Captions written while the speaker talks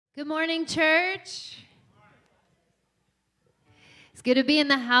Good morning, church. It's good to be in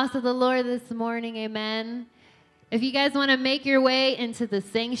the house of the Lord this morning, amen. If you guys want to make your way into the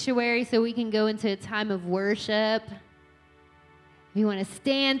sanctuary so we can go into a time of worship, if you want to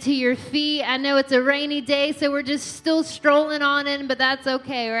stand to your feet, I know it's a rainy day, so we're just still strolling on in, but that's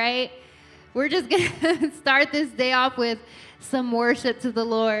okay, right? We're just going to start this day off with some worship to the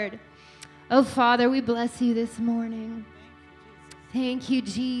Lord. Oh, Father, we bless you this morning. Thank you,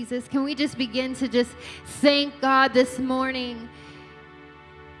 Jesus. Can we just begin to just thank God this morning?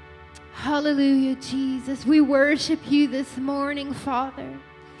 Hallelujah, Jesus. We worship you this morning, Father.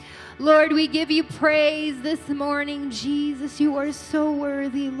 Lord, we give you praise this morning, Jesus. You are so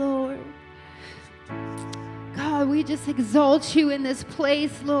worthy, Lord. God, we just exalt you in this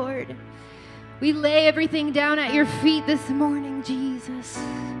place, Lord. We lay everything down at your feet this morning, Jesus.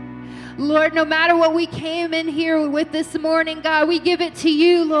 Lord, no matter what we came in here with this morning, God, we give it to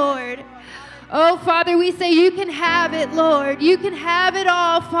you, Lord. Oh, Father, we say you can have it, Lord. You can have it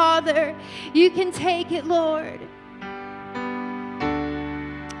all, Father. You can take it, Lord.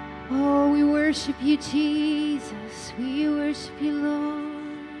 Oh, we worship you, Jesus. We worship you, Lord.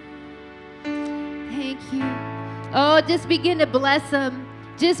 Thank you. Oh, just begin to bless them.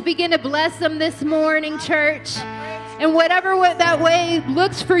 Just begin to bless them this morning, church. And whatever that way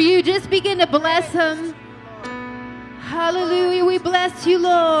looks for you, just begin to bless them. Hallelujah. We bless you,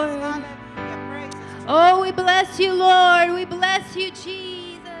 Lord. Oh, we bless you, Lord. We bless you,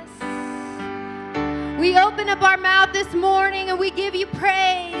 Jesus. We open up our mouth this morning and we give you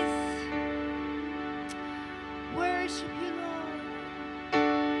praise. Worship you, Lord.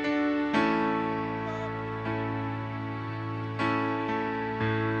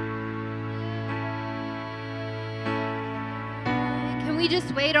 Can we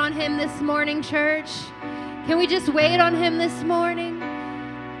just wait on him this morning, church? Can we just wait on him this morning?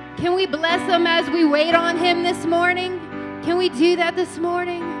 Can we bless him as we wait on him this morning? Can we do that this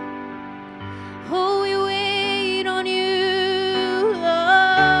morning? Oh, we wait on you, Lord.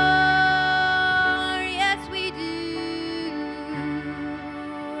 Yes, we do.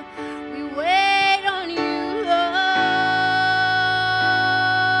 We wait on you, Lord.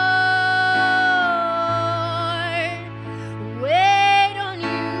 Wait on you,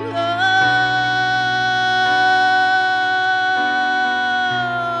 Lord.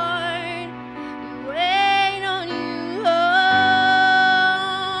 Wait on you, Lord.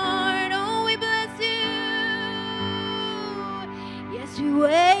 Oh, we bless you.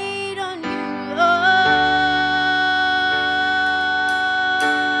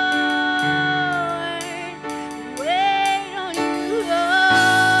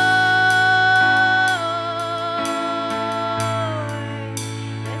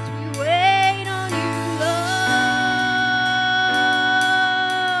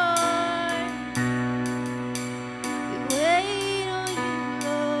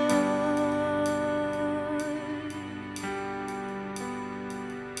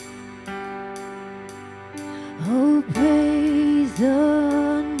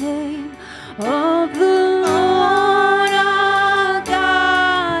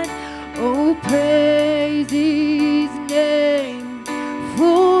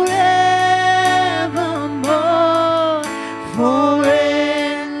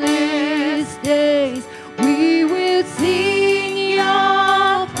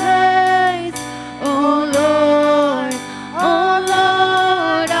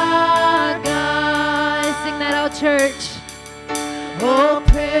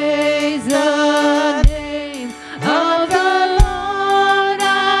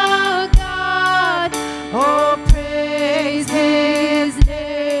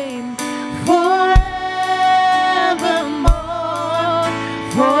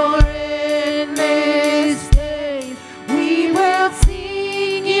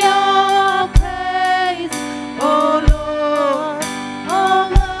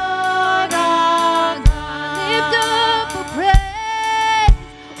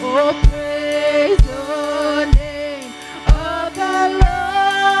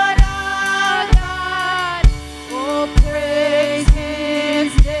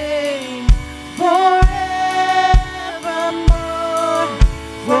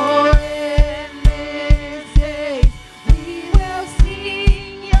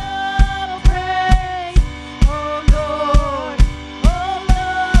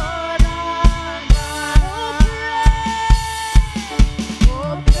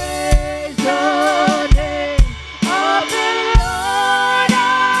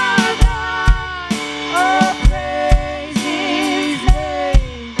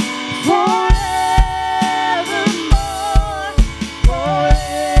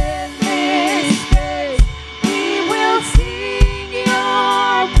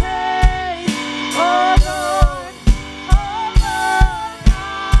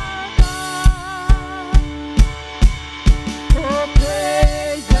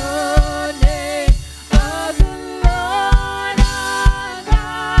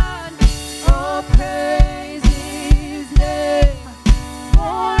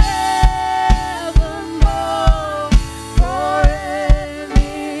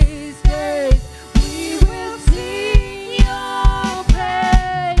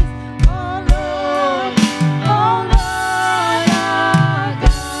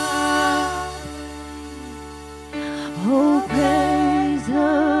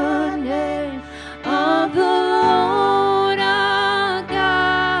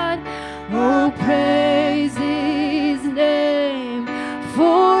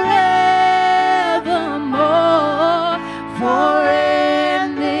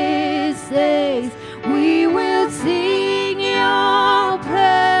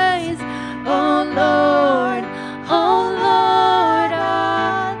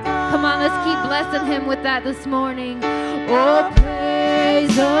 that this morning. Oh,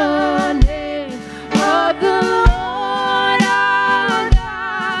 praise the name of the Lord our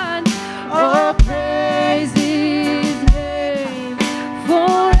God. Oh, praise His name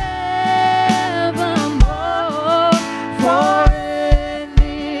forevermore. For in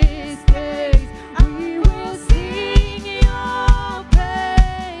this days we will sing Your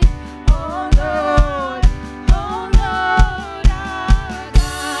praise, oh Lord, our God.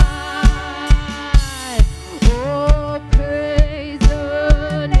 Oh, praise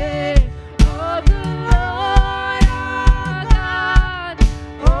the name of the Lord our God.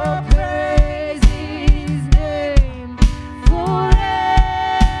 Oh, praise His name forevermore.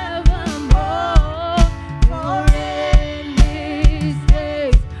 For in these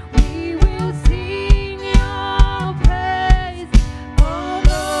days we will sing Your praise, oh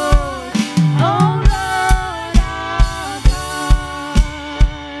Lord, our God.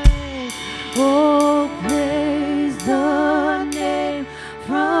 Oh, praise the name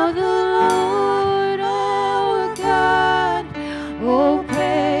from the Lord our God. Oh,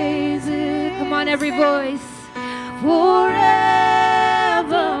 praise it. Come on, every voice.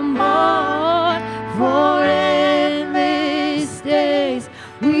 Forevermore. For in these days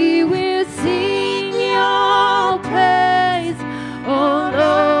we will sing Your praise, oh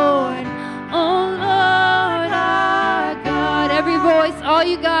Lord, our God. Every voice, all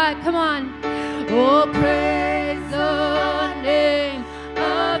you got, come on. Oh, praise the name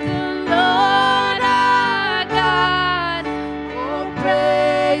of the Lord our God. Oh,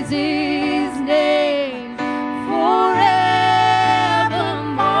 praise His name forevermore.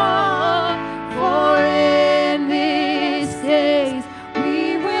 For in these days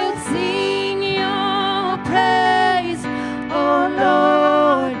we will sing Your praise, oh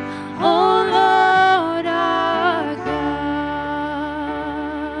Lord, our God.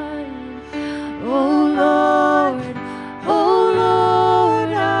 Oh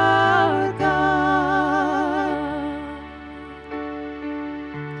Lord, our God.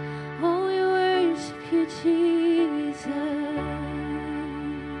 Oh, we worship You, Jesus.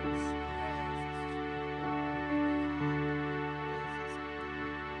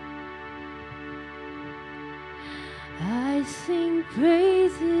 I sing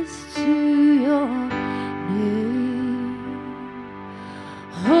praises to Your name,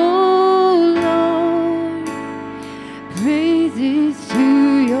 oh Lord, praises to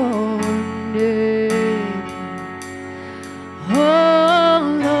Your name, oh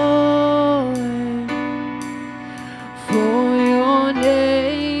Lord, for Your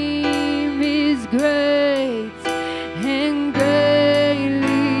name is great and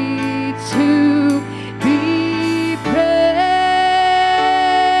greatly to be praised.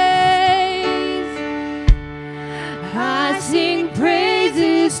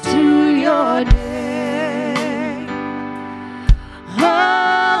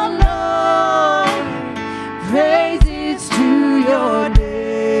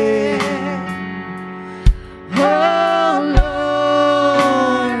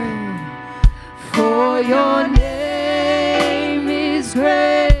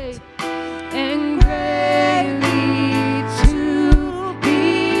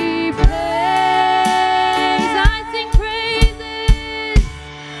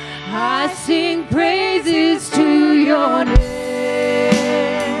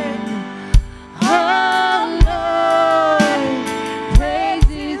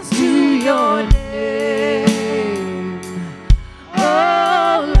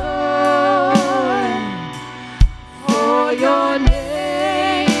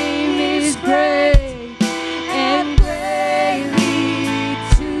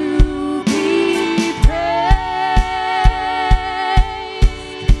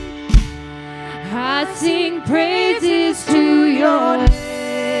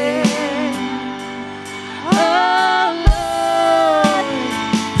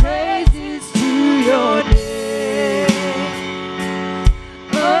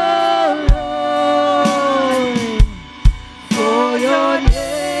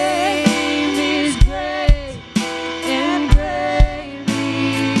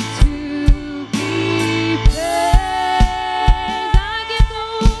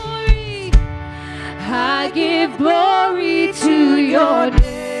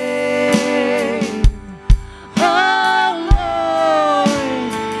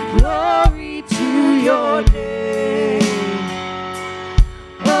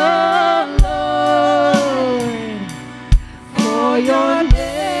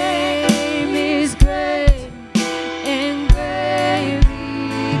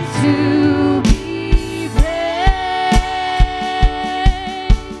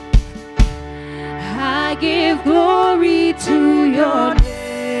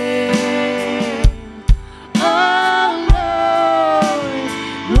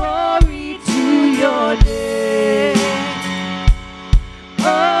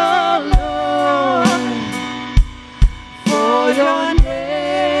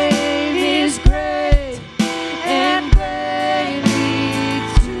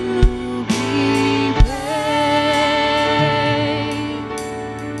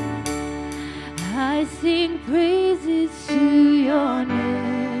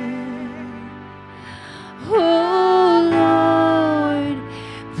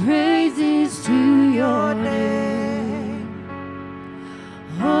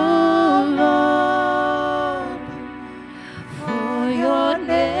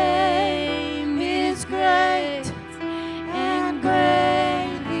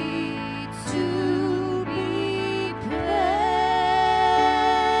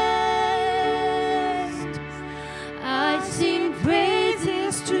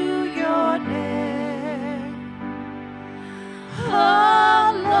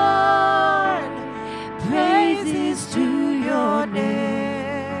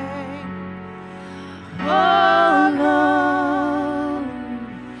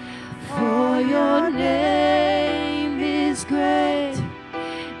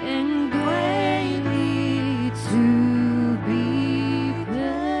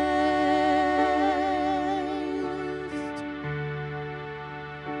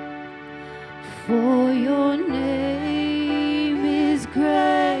 For your name is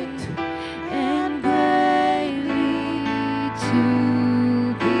great and greatly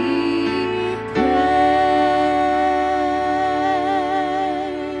to be praised.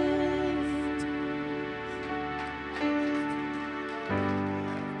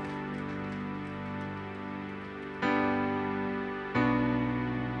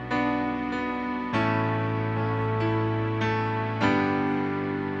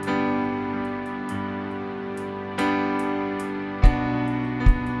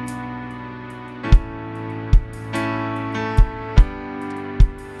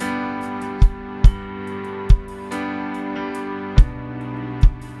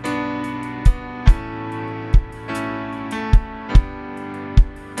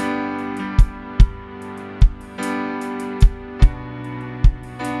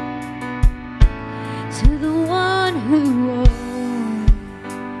 To the one who owns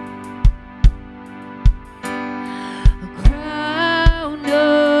a crown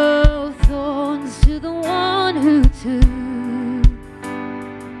of thorns, to the one who took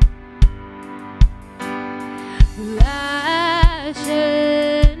lash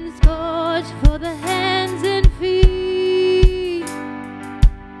and scourge for the hands and feet,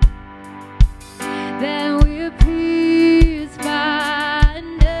 that we're pierced by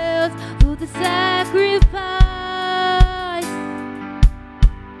nails for the sacrifice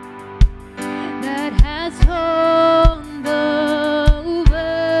that has torn the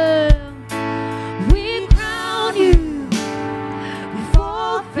veil. We crown you, we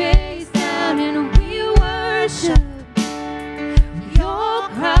fall face down and we worship. Your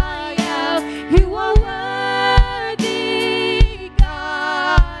cry out, you are worthy,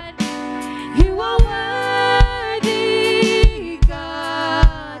 God. You are worthy,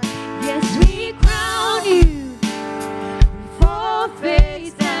 God. Yes, we crown you. We fall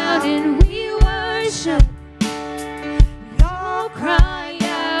face down and we worship. Your cry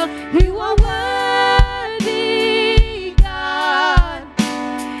out, you are worthy, God.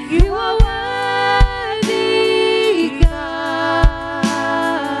 You are worthy, God.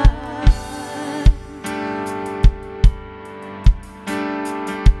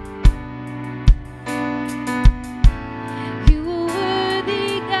 You are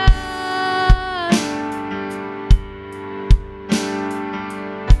worthy, God.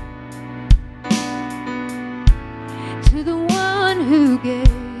 To the one who gave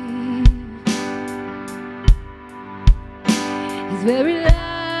his very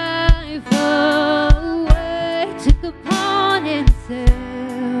life away, took upon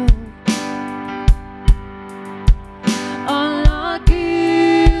himself all our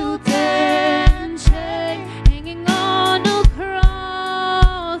guilt and shame, hanging on a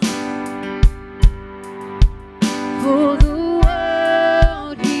cross for the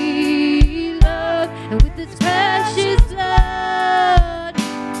world he loved, and with his precious blood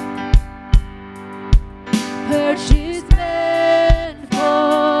purchased men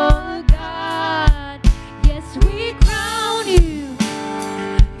for God. Yes, we crown you.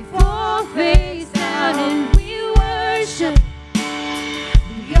 We fall face down and we worship.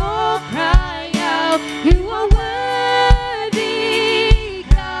 Your cry out, you are worthy,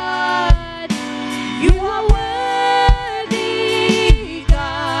 God. You are worthy,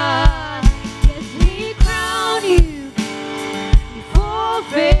 God. Yes, we crown you. We fall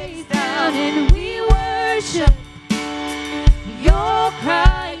face down and we worship. Your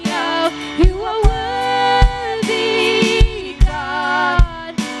cry out, you are worthy,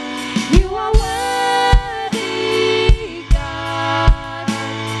 God. You are worthy, God.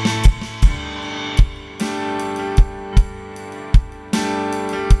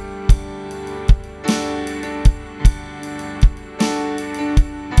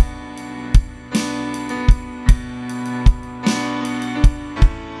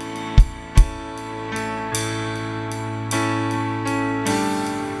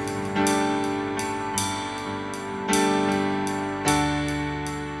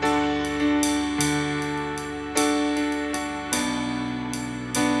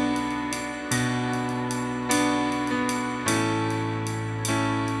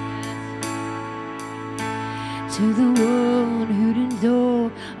 To the one who'd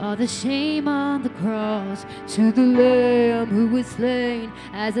endure all the shame on the cross, to the Lamb who was slain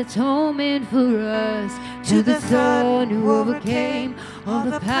as atonement for us, to the Son who overcame all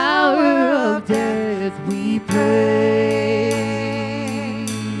the power of death, we praise.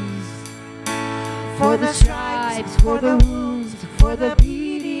 For the stripes, for the wounds, for the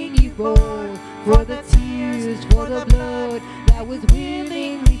beating you bore, for the tears, for the blood that was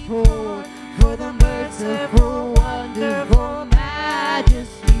willingly poured, for the merciful, wonderful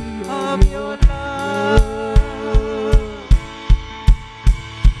majesty of your love.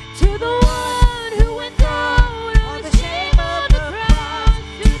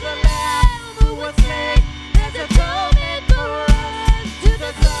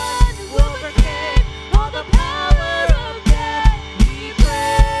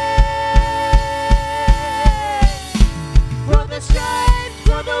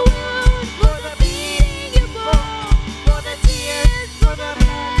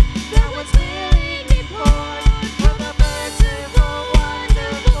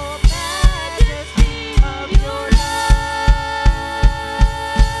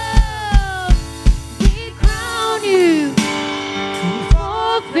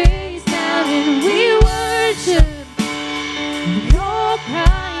 worship. We all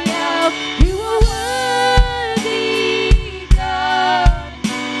cry out, you are worthy, God.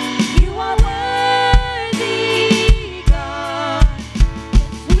 You are worthy, God.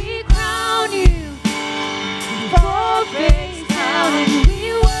 We crown you, we fall face down and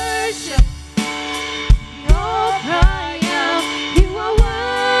we worship. We all cry out, you are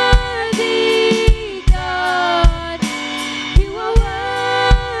worthy, God. You are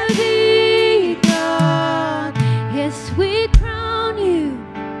worthy, God. Yes, we crown you.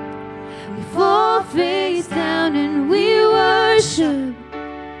 We fall face down and we worship.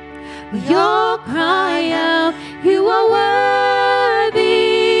 We all cry out, you are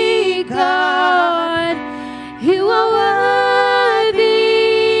worthy, God. You are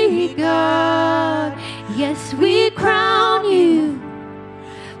worthy, God. Yes, we crown you.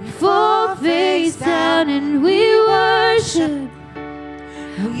 We fall face down and we worship.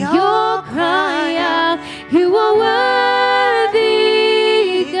 We all cry out, you are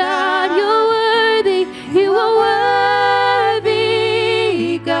worthy, God. You're worthy, you are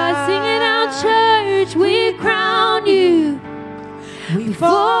worthy, God. Sing it out, church. We crown you. We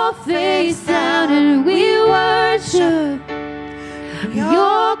fall face down and we worship. We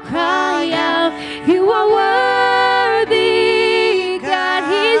all cry out, you are worthy, God.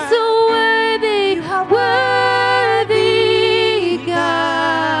 He's so worthy, worthy,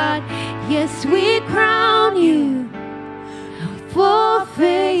 God. Yes, we crown you. We fall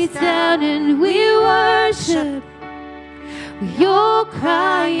face down and we worship. We all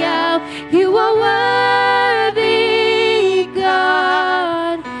cry out, you are worthy,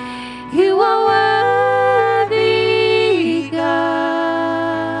 God. You are worthy, God.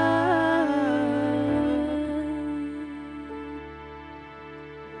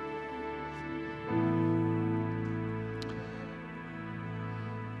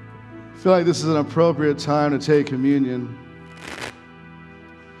 I feel like this is an appropriate time to take communion.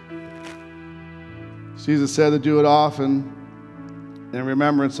 Jesus said to do it often in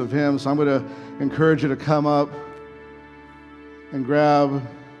remembrance of him. So I'm going to encourage you to come up and grab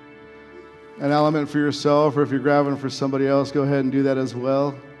an element for yourself, or if you're grabbing for somebody else, go ahead and do that as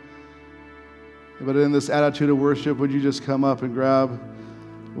well. But in this attitude of worship, would you just come up and grab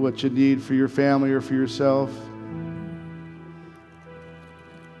what you need for your family or for yourself?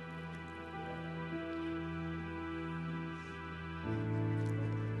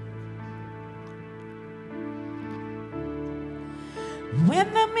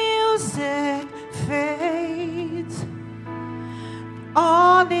 When the music fades,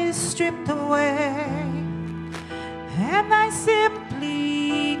 all is stripped away, and I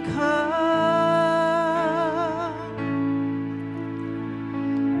simply come,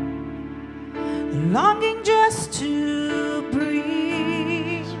 longing just to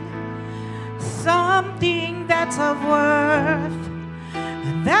bring something that's of worth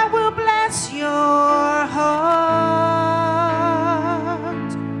and that will bless your heart.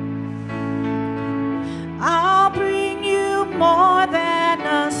 I'll bring you more than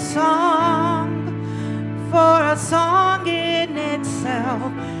a song, for a song in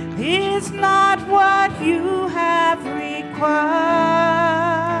itself is not what you have required.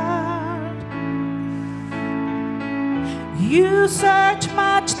 You search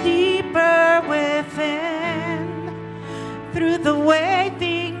much deeper within, through the way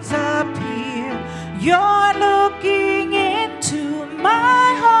things appear. You're looking into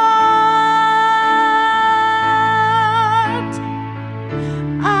my heart.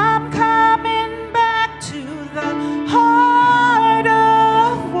 I'm coming back to the heart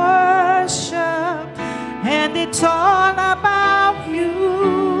of worship, and it's all about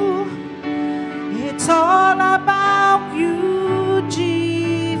you. It's all about you,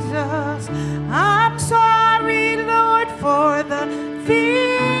 Jesus. I'm sorry, Lord, for the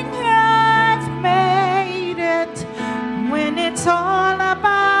thing I've made it, when it's all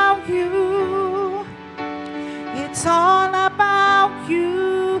about you. It's all about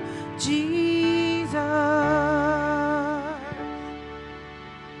you, Jesus.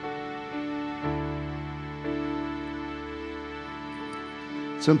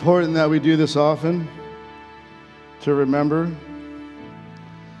 It's important that we do this often to remember.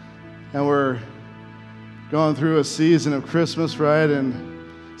 And we're going through a season of Christmas, right? And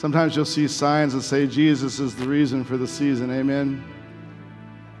sometimes you'll see signs that say Jesus is the reason for the season. Amen.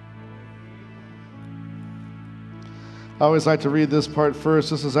 I always like to read this part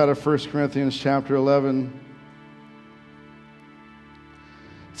first. This is out of 1 Corinthians chapter 11.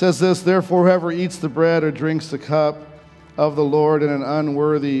 It says this, "Therefore whoever eats the bread or drinks the cup of the Lord in an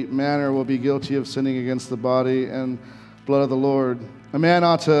unworthy manner will be guilty of sinning against the body and blood of the Lord. A man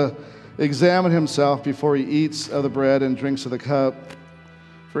ought to examine himself before he eats of the bread and drinks of the cup.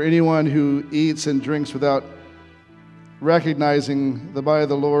 For anyone who eats and drinks without recognizing the body of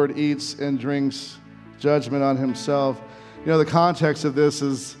the Lord eats and drinks judgment on himself. You know, the context of this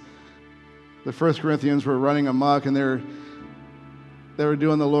is the 1 Corinthians were running amok, and they were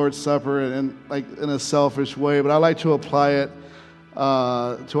doing the Lord's Supper and like in a selfish way. But I like to apply it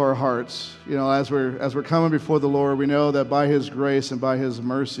to our hearts. You know, as we're coming before the Lord, we know that by His grace and by His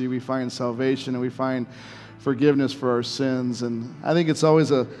mercy we find salvation and we find forgiveness for our sins. And I think it's always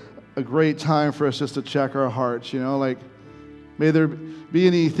a great time for us just to check our hearts. You know, like, may there be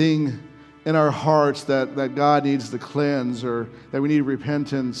anything in our hearts that God needs to cleanse, or that we need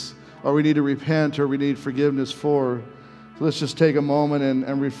repentance, or we need to repent, or we need forgiveness for. So let's just take a moment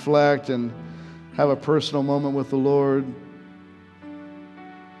and reflect and have a personal moment with the Lord.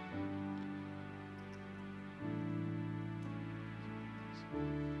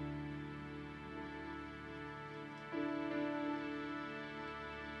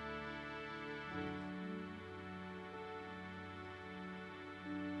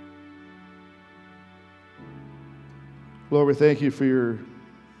 Lord, we thank you for your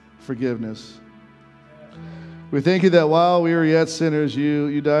forgiveness. We thank you that while we were yet sinners,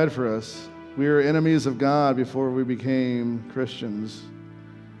 you died for us. We were enemies of God before we became Christians.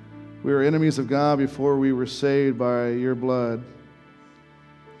 We were enemies of God before we were saved by your blood.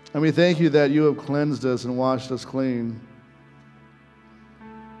 And we thank you that you have cleansed us and washed us clean.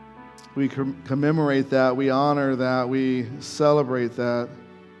 We commemorate that, we honor that, we celebrate that.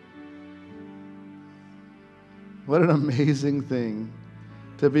 What an amazing thing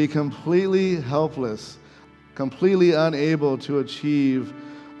to be completely helpless, completely unable to achieve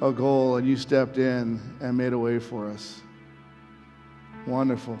a goal, and you stepped in and made a way for us.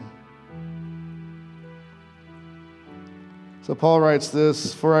 Wonderful. So Paul writes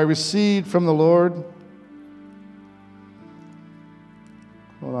this, "For I received from the Lord..."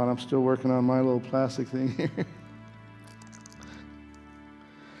 Hold on, I'm still working on my little plastic thing here.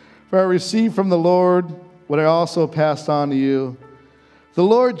 "For I received from the Lord what I also passed on to you. The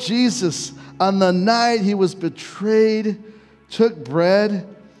Lord Jesus, on the night he was betrayed, took bread,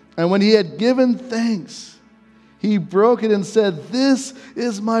 and when he had given thanks, he broke it and said, 'This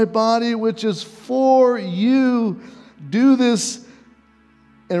is my body, which is for you. Do this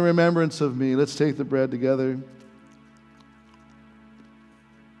in remembrance of me.'" Let's take the bread together.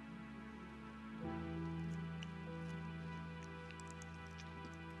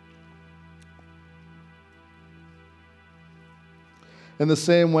 In the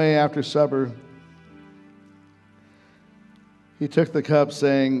same way, after supper, he took the cup,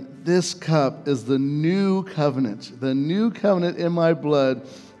 saying, "This cup is the new covenant in my blood.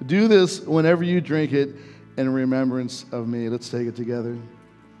 Do this whenever you drink it in remembrance of me." Let's take it together.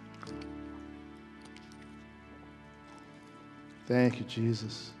 Thank you,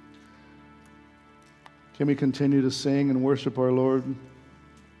 Jesus. Can we continue to sing and worship our Lord?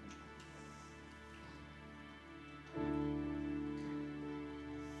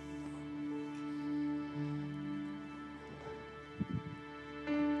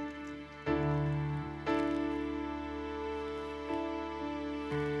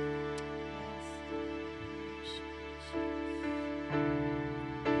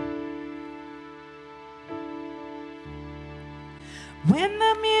 When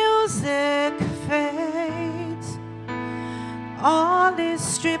the music fades, all is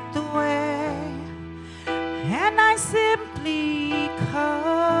stripped away, and I simply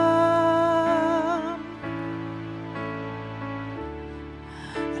come,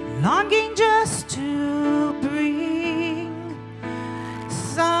 longing just to bring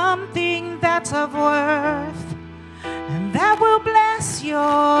something that's of worth and that will bless your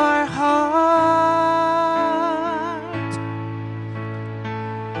heart.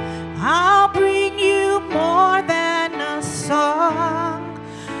 I'll bring you more than a song,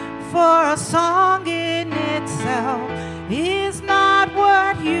 for a song in itself is not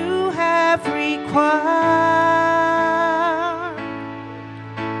what you have required.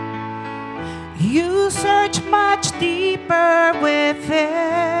 You search much deeper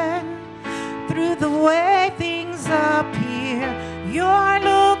within, through the way things appear. You're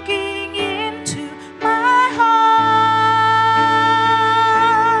looking into my heart.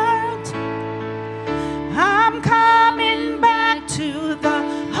 I'm coming back to the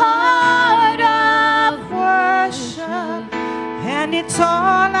heart of worship, and it's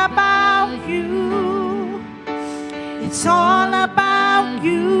all about you. It's all about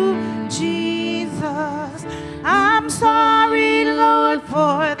you, Jesus. I'm sorry, Lord,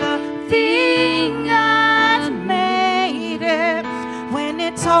 for the thing I've made it, when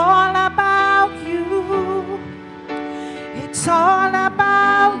it's all about you. It's all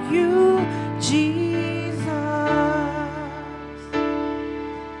about you, Jesus.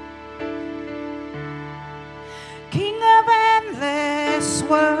 King of endless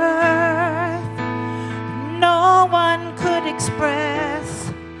worth, no one could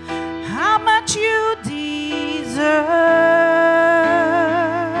express how much you deserve.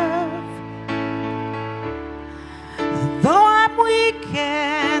 Though I'm weak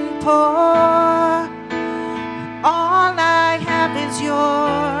and poor, all I have is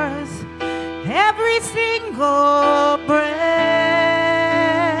yours. Every single breath,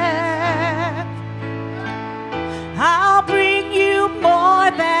 I'll bring you more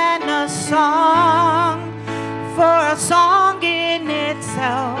than a song, for a song in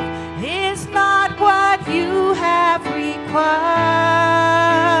itself is not what you have required.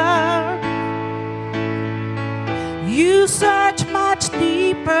 You search much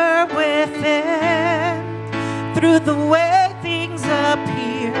deeper within, through the way things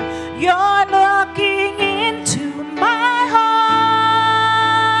appear. You're looking into my heart.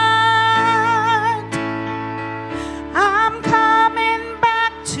 I'm coming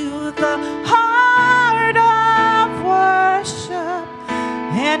back to the heart of worship,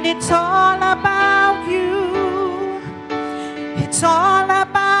 and it's all about you. It's all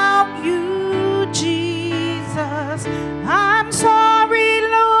about you, Jesus. I'm sorry,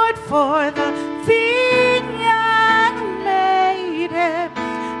 Lord, for the thing I made it.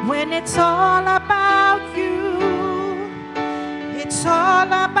 When it's all about you, it's all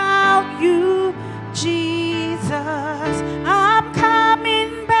about you, Jesus. I'm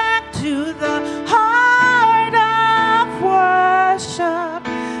coming back to the heart of worship.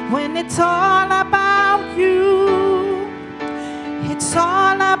 When it's all about you, it's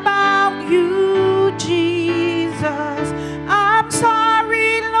all about you, Jesus. I'm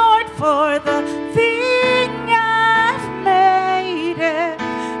sorry, Lord, for the thing I've made it.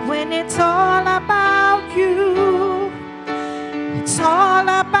 When it's all about you, it's all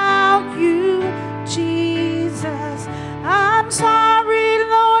about you, Jesus. I'm sorry,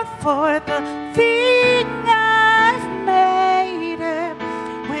 Lord, for the thing I've made it.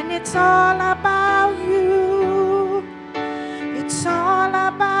 When it's all about you, it's all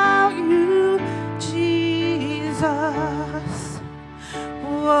about you, Jesus.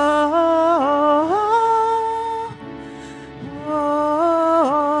 Whoa, whoa,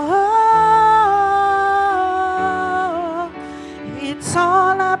 it's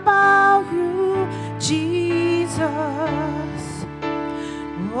all about you, Jesus.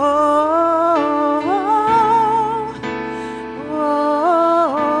 Whoa, whoa,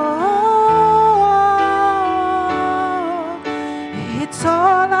 it's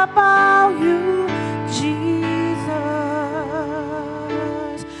all about you, Jesus.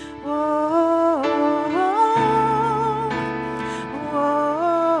 Whoa,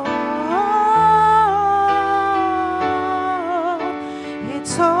 whoa,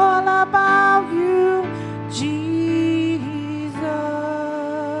 it's all about you, Jesus.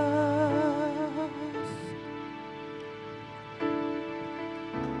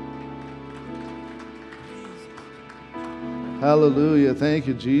 Hallelujah. Thank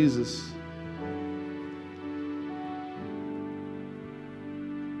you, Jesus.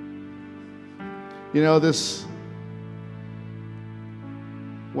 You know, this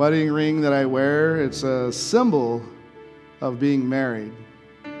wedding ring that I wear, it's a symbol of being married.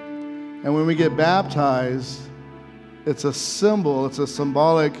 And when we get baptized, it's a symbol, it's a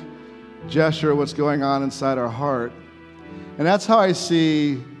symbolic gesture of what's going on inside our heart. And that's how I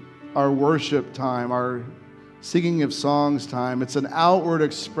see our worship time, our singing of songs time. It's an outward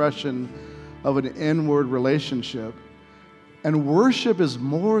expression of an inward relationship. And worship is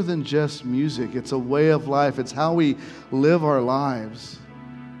more than just music. It's a way of life. It's how we live our lives.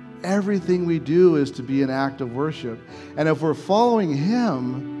 Everything we do is to be an act of worship. And if we're following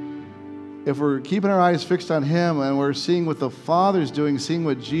Him, if we're keeping our eyes fixed on Him and we're seeing what the Father's doing, seeing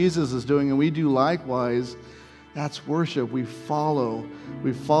what Jesus is doing, and we do likewise, that's worship. We follow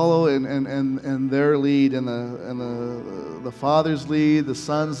in their lead, in the Father's lead, the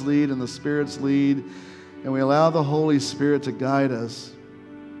Son's lead, and the Spirit's lead, and we allow the Holy Spirit to guide us.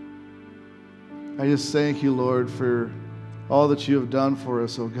 I just thank you, Lord, for all that you have done for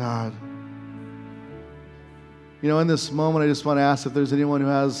us, oh God. You know, in this moment, I just want to ask if there's anyone who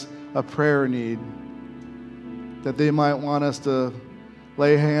has a prayer need, that they might want us to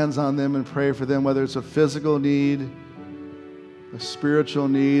lay hands on them and pray for them, whether it's a physical need, a spiritual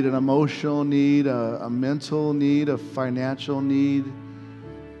need, an emotional need, a mental need, a financial need,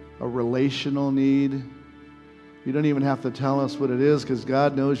 a relational need. You don't even have to tell us what it is because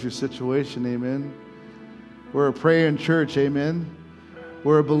God knows your situation, amen. We're a praying church, amen.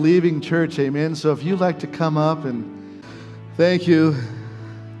 We're a believing church, amen. So if you'd like to come up and thank you.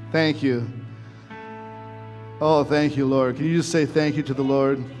 Thank you. Oh, thank you, Lord. Can you just say thank you to the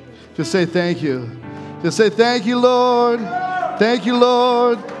Lord? Just say thank you. Just say thank you, Lord. Thank you,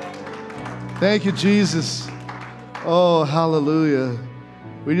 Lord. Thank you, Jesus. Oh, hallelujah.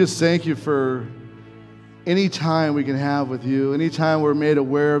 We just thank you for any time we can have with you, anytime we're made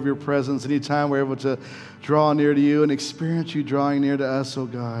aware of your presence, anytime we're able to draw near to you and experience you drawing near to us, oh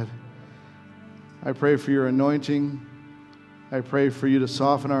God. I pray for your anointing. I pray for you to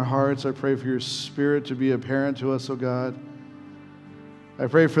soften our hearts. I pray for your Spirit to be apparent to us, oh God. I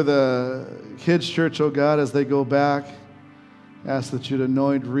pray for the kids' church, oh God, as they go back. Ask that you'd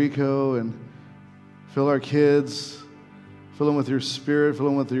anoint Rico and fill our kids. Fill them with your Spirit. Fill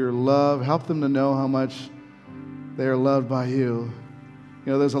them with your love. Help them to know how much they are loved by you.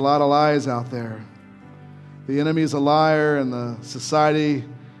 You know, there's a lot of lies out there. The enemy's a liar, and the society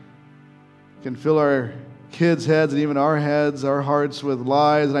can fill our kids' heads and even our heads, our hearts with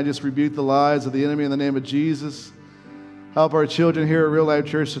lies. And I just rebuke the lies of the enemy in the name of Jesus. Help our children here at Real Life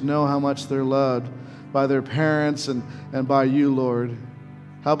Church to know how much they're loved by their parents and by you, Lord.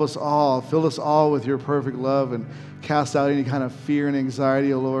 Help us all. Fill us all with your perfect love and cast out any kind of fear and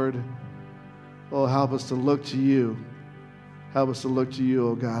anxiety, O Lord. Oh, help us to look to you. Help us to look to you,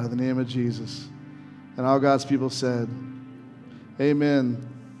 O God, in the name of Jesus. And all God's people said, amen.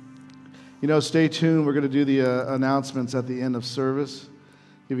 You know, stay tuned. We're going to do the announcements at the end of service.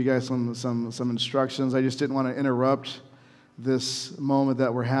 Give you guys some instructions. I just didn't want to interrupt this moment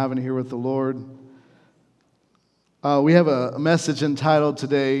that we're having here with the Lord. We have a message entitled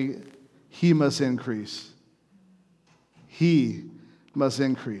today, He Must Increase. He must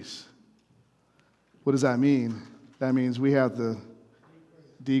increase. What does that mean? That means we have to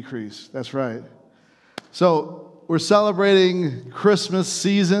decrease. That's right. So we're celebrating Christmas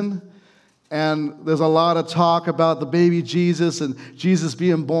season, and there's a lot of talk about the baby Jesus and Jesus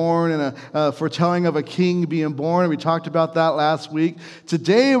being born and a foretelling of a king being born. We talked about that last week.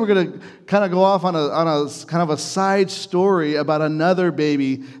 Today we're going to kind of go off on a kind of a side story about another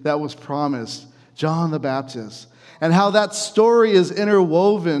baby that was promised, John the Baptist, and how that story is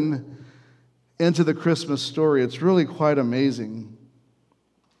interwoven into the Christmas story. It's really quite amazing.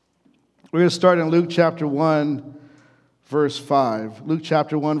 We're going to start in Luke chapter 1, verse 5. Luke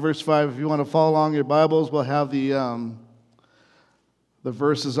chapter 1, verse 5. If you want to follow along your Bibles, we'll have the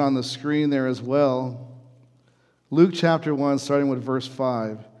verses on the screen there as well. Luke chapter 1, starting with verse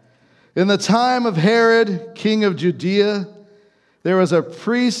 5. In the time of Herod, king of Judea, there was a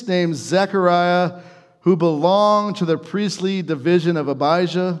priest named Zechariah who belonged to the priestly division of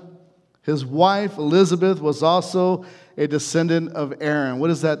Abijah. His wife, Elizabeth, was also a descendant of Aaron. What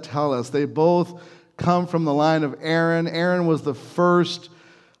does that tell us? They both come from the line of Aaron. Aaron was the first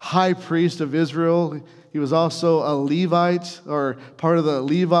high priest of Israel. He was also a Levite, or part of the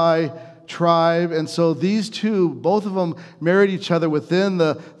Levi tribe. And so these two, both of them married each other within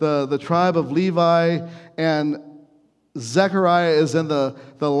the tribe of Levi. And Zechariah is in the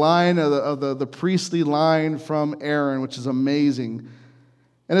line of the priestly line from Aaron, which is amazing.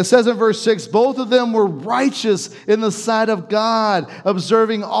 And it says in verse 6, both of them were righteous in the sight of God,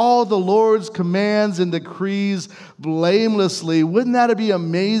 observing all the Lord's commands and decrees blamelessly. Wouldn't that be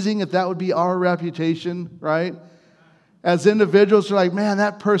amazing if that would be our reputation, right? As individuals, we're like, man,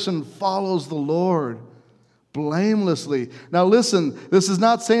 that person follows the Lord blamelessly. Now listen, this is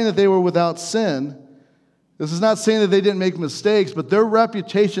not saying that they were without sin. This is not saying that they didn't make mistakes, but their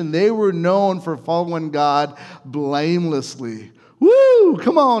reputation, they were known for following God blamelessly. Woo!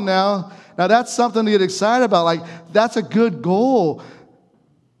 Come on now. Now that's something to get excited about. Like, that's a good goal,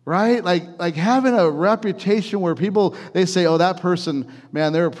 right? Like having a reputation where people, they say, oh, that person,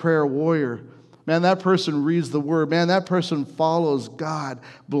 man, they're a prayer warrior. Man, that person reads the word. Man, that person follows God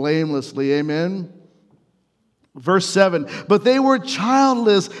blamelessly. Amen? Verse 7, but they were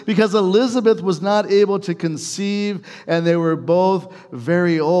childless because Elizabeth was not able to conceive, and they were both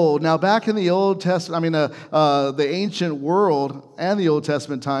very old. Now, back in the Old Testament, the ancient world and the Old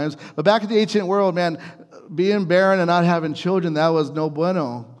Testament times, but back in the ancient world, man, being barren and not having children, that was no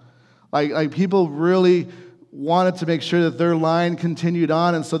bueno. Like people really wanted to make sure that their line continued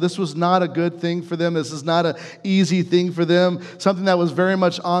on, and so this was not a good thing for them. This is not an easy thing for them, something that was very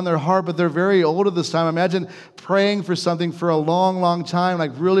much on their heart, but they're very old at this time. Imagine praying for something for a long, long time,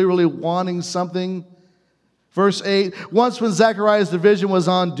 like really, really wanting something. Verse 8, once when Zechariah's division was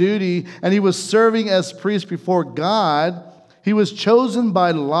on duty and he was serving as priest before God, He was chosen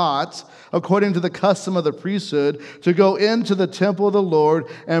by Lot, according to the custom of the priesthood, to go into the temple of the Lord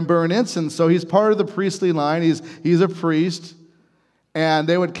and burn incense. So he's part of the priestly line. He's a priest. And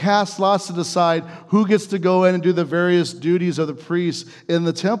they would cast lots to decide who gets to go in and do the various duties of the priest in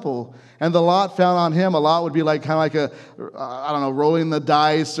the temple. And the lot found on him. A lot would be like kind of like rolling the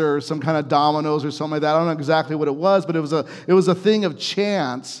dice or some kind of dominoes or something like that. I don't know exactly what it was, but it was a thing of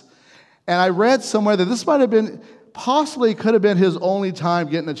chance. And I read somewhere that this might have been, possibly could have been his only time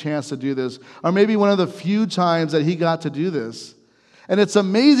getting a chance to do this, or maybe one of the few times that he got to do this. And it's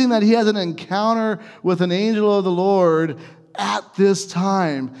amazing that he has an encounter with an angel of the Lord at this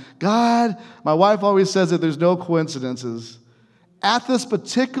time. God, my wife always says that there's no coincidences. At this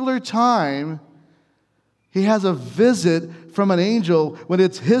particular time, he has a visit from an angel when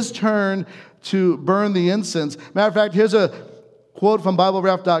it's his turn to burn the incense. Matter of fact, here's a quote from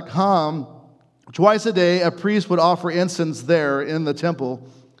BibleRef.com. Twice a day, a priest would offer incense there in the temple.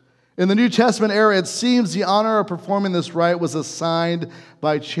 In the New Testament era, it seems the honor of performing this rite was assigned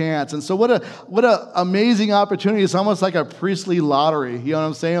by chance. And so what a amazing opportunity. It's almost like a priestly lottery. You know what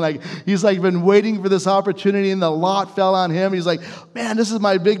I'm saying? Like, he's like been waiting for this opportunity, and the lot fell on him. He's like, man, this is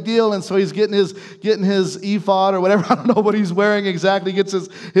my big deal. And so he's getting his ephod or whatever. I don't know what he's wearing exactly. Gets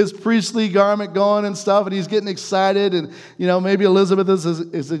his priestly garment going and stuff, and he's getting excited. And, maybe Elizabeth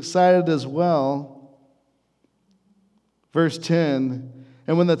is excited as well. Verse 10.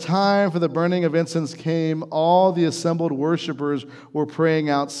 And when the time for the burning of incense came, all the assembled worshipers were praying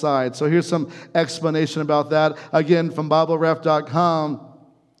outside. So here's some explanation about that. Again, from BibleRef.com.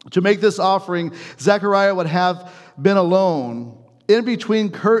 To make this offering, Zechariah would have been alone, in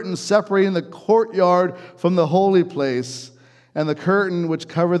between curtains separating the courtyard from the holy place, and the curtain which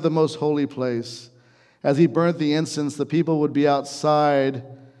covered the most holy place. As he burnt the incense, the people would be outside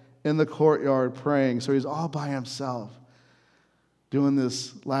in the courtyard praying. So he's all by himself, doing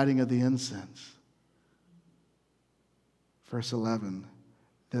this lighting of the incense. Verse 11,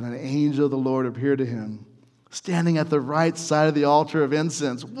 then an angel of the Lord appeared to him, standing at the right side of the altar of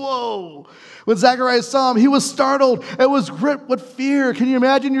incense. Whoa! When Zacharias saw him, he was startled and was gripped with fear. Can you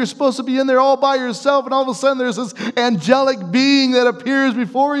imagine? You're supposed to be in there all by yourself, and all of a sudden there's this angelic being that appears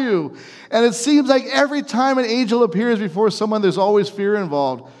before you. And it seems like every time an angel appears before someone, there's always fear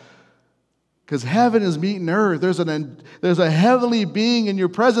involved. Because heaven is meeting earth. There's a heavenly being in your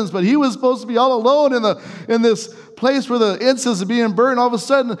presence, but he was supposed to be all alone in this place where the incense is being burned. All of a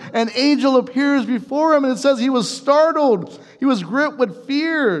sudden, an angel appears before him, and it says he was startled. He was gripped with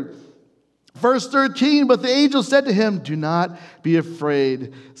fear. Verse 13, but the angel said to him, do not be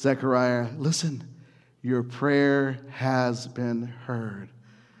afraid, Zechariah. Listen, your prayer has been heard.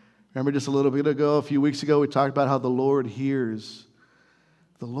 Remember just a few weeks ago, we talked about how the Lord hears.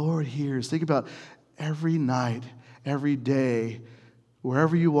 The Lord hears. Think about every night, every day,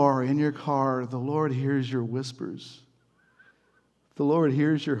 wherever you are in your car, the Lord hears your whispers. The Lord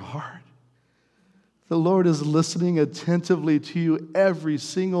hears your heart. The Lord is listening attentively to you every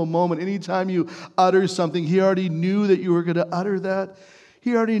single moment. Anytime you utter something, he already knew that you were going to utter that.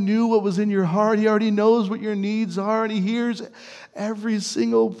 He already knew what was in your heart. He already knows what your needs are, and he hears every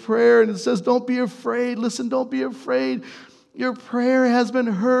single prayer. And it says, don't be afraid. Listen, don't be afraid. Your prayer has been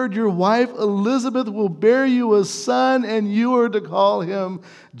heard. Your wife Elizabeth will bear you a son, and you are to call him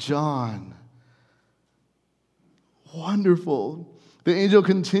John. Wonderful. The angel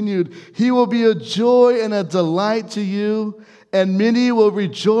continued, he will be a joy and a delight to you, and many will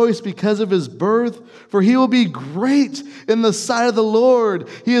rejoice because of his birth, for he will be great in the sight of the Lord.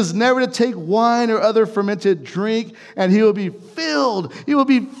 He is never to take wine or other fermented drink, and he will be filled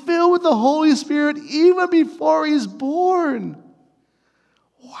with the Holy Spirit even before he's born.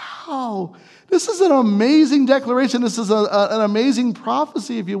 Wow. This is an amazing declaration. This is an amazing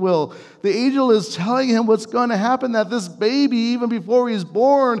prophecy, if you will. The angel is telling him what's going to happen, that this baby, even before he's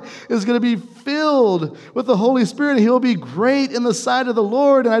born, is going to be filled with the Holy Spirit. He'll be great in the sight of the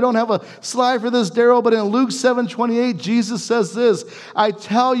Lord. And I don't have a slide for this, Daryl, but in Luke 7:28, Jesus says this, I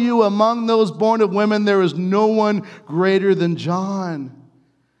tell you, among those born of women, there is no one greater than John.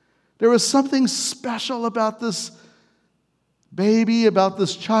 There was something special about this baby, about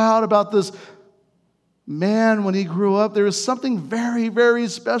this child, about this man when he grew up. There was something very, very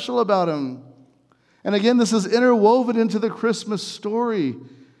special about him. And again, this is interwoven into the Christmas story.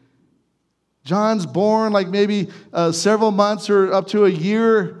 John's born like maybe several months or up to a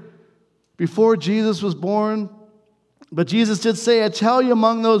year before Jesus was born. But Jesus did say, I tell you,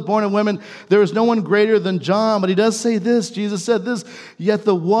 among those born of women, there is no one greater than John. But he does say this, Jesus said this, yet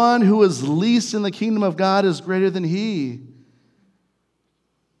the one who is least in the kingdom of God is greater than he.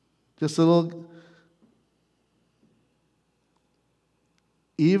 Just a little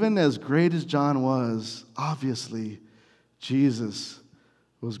even as great as John was, obviously, Jesus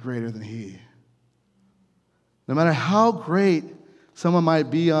was greater than he. No matter how great someone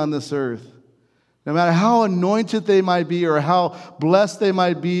might be on this earth, no matter how anointed they might be or how blessed they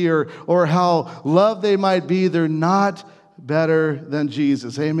might be or how loved they might be, they're not better than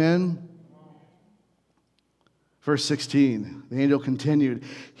Jesus. Amen? Verse 16, the angel continued,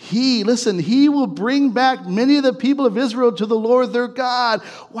 he will bring back many of the people of Israel to the Lord their God.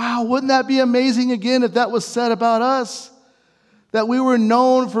 Wow, wouldn't that be amazing again if that was said about us? That we were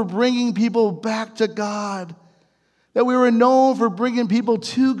known for bringing people back to God. That we were known for bringing people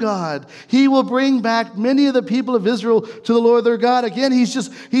to God. He will bring back many of the people of Israel to the Lord their God. Again,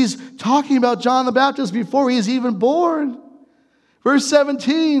 he's talking about John the Baptist before he's even born. Verse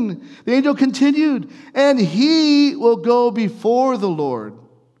 17, the angel continued, and he will go before the Lord.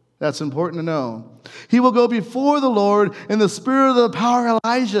 That's important to know. He will go before the Lord in the spirit of the power of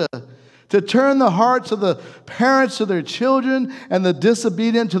Elijah, to turn the hearts of the parents to their children and the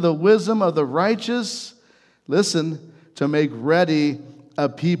disobedient to the wisdom of the righteous. Listen, to make ready a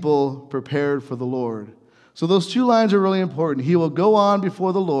people prepared for the Lord. So those two lines are really important. He will go on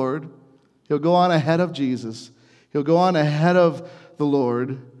before the Lord. He'll go on ahead of Jesus. He'll go on ahead of the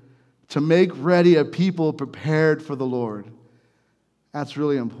Lord to make ready a people prepared for the Lord. That's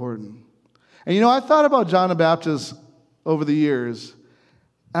really important. And I thought about John the Baptist over the years.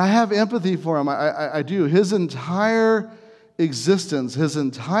 I have empathy for him. I do. His entire existence, his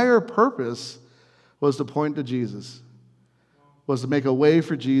entire purpose was to point to Jesus, was to make a way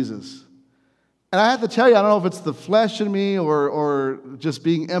for Jesus. And I have to tell you, I don't know if it's the flesh in me or just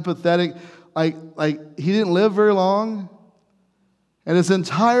being empathetic, like he didn't live very long, and his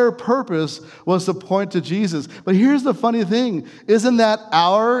entire purpose was to point to Jesus. But here's the funny thing, isn't that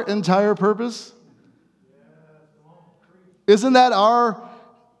our entire purpose? Isn't that our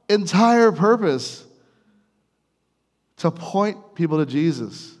entire purpose? To point people to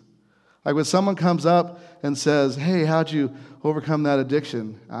Jesus. Like when someone comes up and says, hey, how'd you overcome that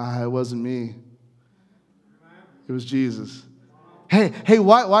addiction? It wasn't me. It was Jesus. Hey,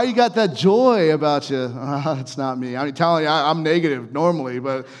 why you got that joy about you? It's not me. I'm telling you, I'm negative normally,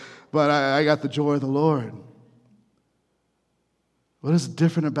 but I got the joy of the Lord. What is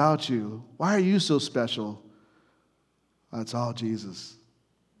different about you? Why are you so special? It's all Jesus.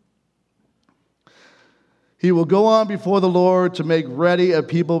 He will go on before the Lord to make ready a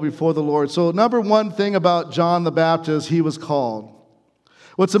people before the Lord. So number one thing about John the Baptist, he was called.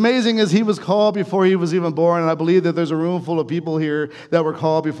 What's amazing is he was called before he was even born, and I believe that there's a room full of people here that were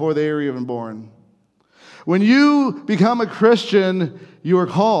called before they were even born. When you become a Christian, you are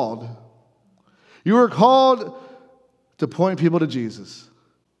called. You are called to point people to Jesus.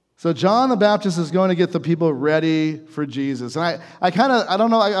 So John the Baptist is going to get the people ready for Jesus. And I don't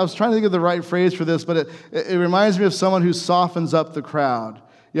know, I was trying to think of the right phrase for this, but it reminds me of someone who softens up the crowd.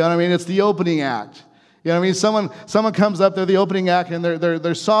 You know what I mean? It's the opening act. You know what I mean? Someone comes up, they're the opening act, and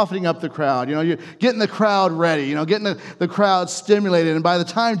they're softening up the crowd. You're getting the crowd ready, getting the crowd stimulated. And by the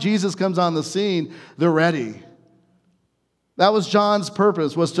time Jesus comes on the scene, they're ready. That was John's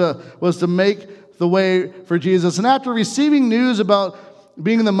purpose, was to make the way for Jesus. And after receiving news about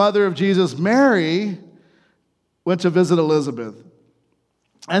being the mother of Jesus, Mary went to visit Elizabeth.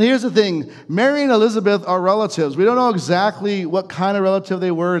 And here's the thing, Mary and Elizabeth are relatives. We don't know exactly what kind of relative they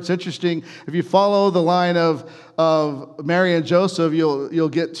were. It's interesting. If you follow the line of Mary and Joseph, you'll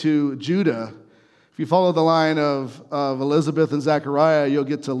get to Judah. If you follow the line of Elizabeth and Zechariah, you'll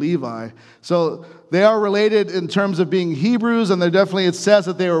get to Levi. So they are related in terms of being Hebrews, and it says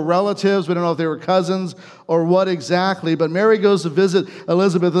that they were relatives. We don't know if they were cousins or what exactly, but Mary goes to visit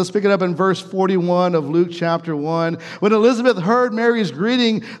Elizabeth. Let's pick it up in verse 41 of Luke chapter 1. When Elizabeth heard Mary's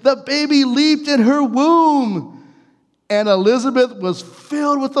greeting, the baby leaped in her womb, and Elizabeth was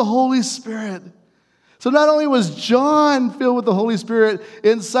filled with the Holy Spirit. So not only was John filled with the Holy Spirit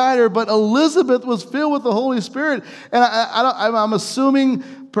inside her, but Elizabeth was filled with the Holy Spirit. And I'm assuming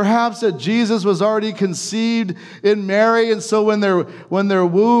perhaps that Jesus was already conceived in Mary, and so when their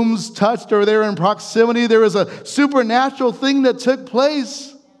wombs touched or they were in proximity, there was a supernatural thing that took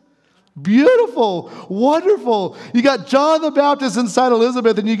place. Beautiful, wonderful. You got John the Baptist inside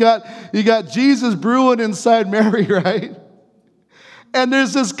Elizabeth, and you got Jesus brewing inside Mary, right? And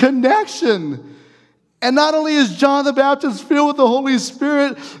there's this connection. And not only is John the Baptist filled with the Holy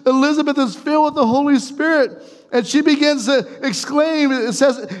Spirit, Elizabeth is filled with the Holy Spirit. And she begins to exclaim.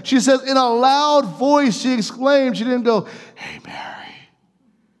 She says in a loud voice, she exclaimed. She didn't go, hey, Mary,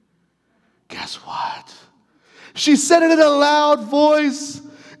 guess what? She said it in a loud voice.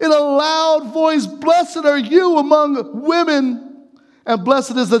 In a loud voice, blessed are you among women, And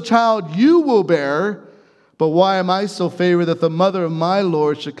blessed is the child you will bear. But why am I so favored that the mother of my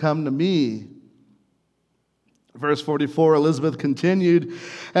Lord should come to me? Verse 44, Elizabeth continued,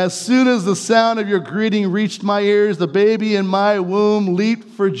 as soon as the sound of your greeting reached my ears, the baby in my womb leaped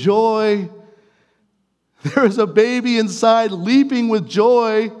for joy. There is a baby inside leaping with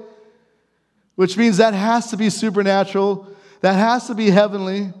joy, which means that has to be supernatural. That has to be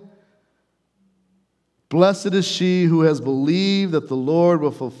heavenly. Blessed is she who has believed that the Lord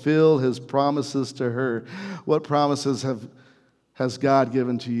will fulfill his promises to her. What promises has God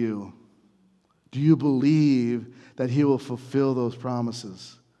given to you? Do you believe that he will fulfill those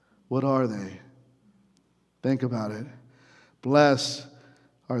promises? What are they? Think about it. Blessed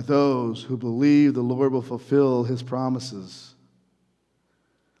are those who believe the Lord will fulfill his promises.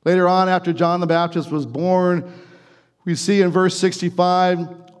 Later on, after John the Baptist was born, we see in verse 65,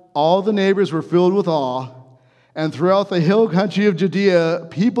 all the neighbors were filled with awe, and throughout the hill country of Judea,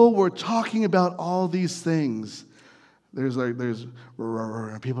 people were talking about all these things. People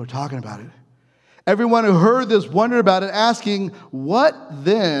are talking about it. Everyone who heard this wondered about it, asking, what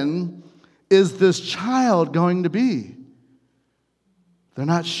then is this child going to be? They're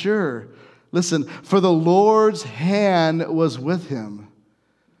not sure. Listen, for the Lord's hand was with him.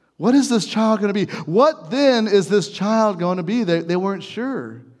 What is this child going to be? What then is this child going to be? They weren't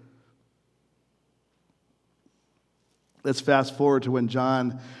sure. Let's fast forward to when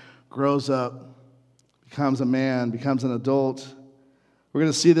John grows up, becomes a man, becomes an adult. We're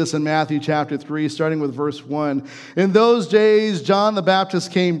going to see this in Matthew chapter 3, starting with verse 1. In those days, John the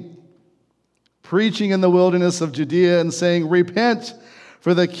Baptist came preaching in the wilderness of Judea and saying, repent,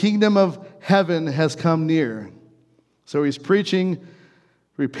 for the kingdom of heaven has come near. So he's preaching,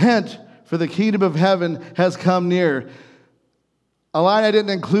 repent, for the kingdom of heaven has come near. A line I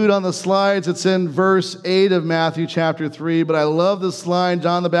didn't include on the slides, it's in verse 8 of Matthew chapter 3, but I love this line.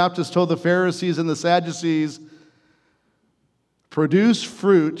 John the Baptist told the Pharisees and the Sadducees, produce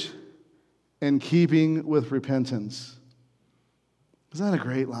fruit in keeping with repentance. Isn't that a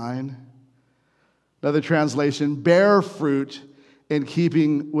great line? Another translation, bear fruit in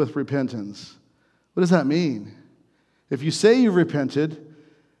keeping with repentance. What does that mean? If you say you've repented,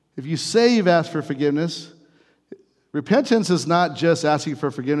 if you say you've asked for forgiveness, repentance is not just asking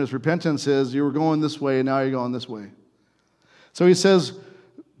for forgiveness. Repentance is you were going this way and now you're going this way. So he says,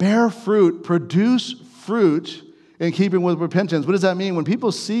 bear fruit, produce fruit in keeping with repentance. What does that mean? When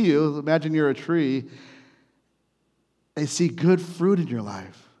people see you, imagine you're a tree, they see good fruit in your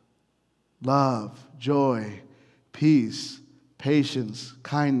life. Love, joy, peace, patience,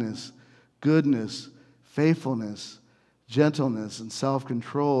 kindness, goodness, faithfulness, gentleness, and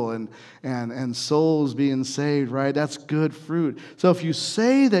self-control, and souls being saved, right? That's good fruit. So if you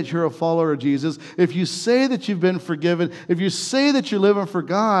say that you're a follower of Jesus, if you say that you've been forgiven, if you say that you're living for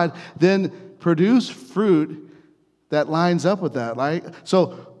God, then produce fruit that lines up with that, right?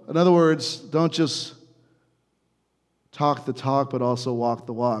 So, in other words, don't just talk the talk, but also walk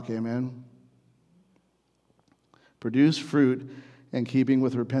the walk, amen? Produce fruit in keeping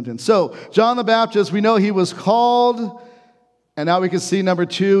with repentance. So, John the Baptist, we know he was called, and now we can see number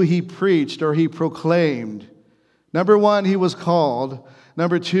 2, he preached or he proclaimed. Number 1, he was called.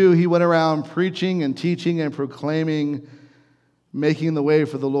 Number 2, he went around preaching and teaching and proclaiming, making the way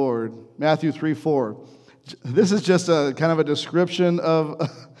for the Lord. Matthew 3:4. This is just a kind of a description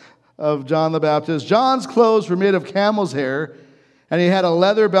of John the Baptist. John's clothes were made of camel's hair, and he had a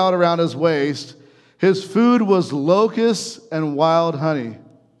leather belt around his waist. His food was locusts and wild honey.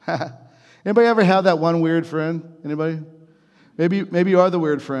 Anybody ever have that one weird friend? Anybody? Maybe you are the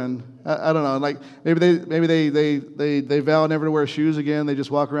weird friend. I don't know. Like maybe they vow never to wear shoes again. They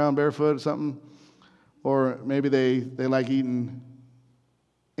just walk around barefoot or something. Or maybe they like eating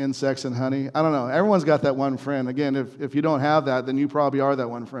insects and honey. I don't know. Everyone's got that one friend. Again, if you don't have that, then you probably are that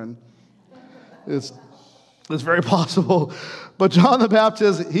one friend. It's very possible. But John the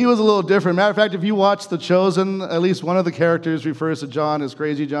Baptist, he was a little different. Matter of fact, if you watch The Chosen, at least one of the characters refers to John as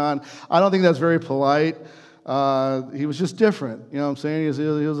Crazy John. I don't think that's very polite. He was just different. You know what I'm saying? He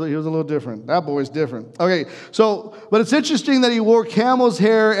was a little different. That boy's different. Okay, but it's interesting that he wore camel's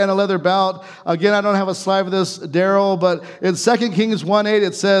hair and a leather belt. Again, I don't have a slide for this, Daryl, but in 2 Kings 1:8,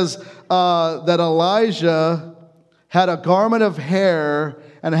 it says that Elijah had a garment of hair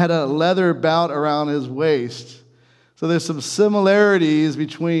and had a leather belt around his waist. So there's some similarities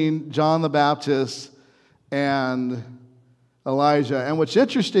between John the Baptist and Elijah. And what's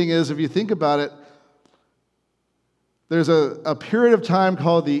interesting is, if you think about it, there's a period of time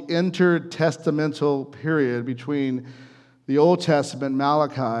called the intertestamental period between the Old Testament,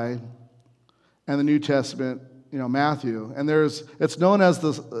 Malachi, and the New Testament, Matthew. And it's known as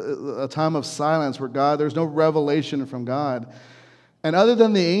a time of silence where there's no revelation from God. And other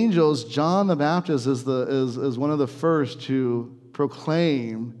than the angels, John the Baptist is one of the first to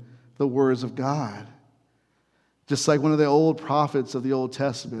proclaim the words of God. Just like one of the old prophets of the Old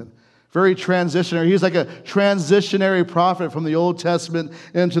Testament. Very transitionary. He's like a transitionary prophet from the Old Testament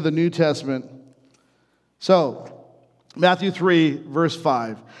into the New Testament. So, Matthew 3, verse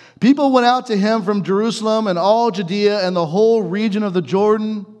 5. People went out to him from Jerusalem and all Judea and the whole region of the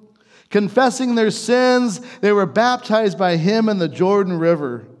Jordan. Confessing their sins, they were baptized by him in the Jordan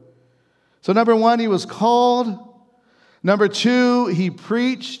River. So number 1, he was called. Number 2, he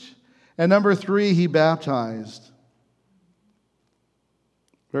preached. And number 3, he baptized.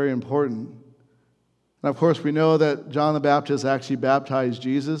 Very important. And of course, we know that John the Baptist actually baptized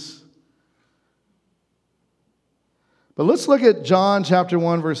Jesus. But let's look at John chapter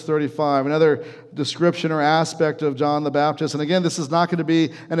 1, verse 35, another description or aspect of John the Baptist. And again, this is not going to be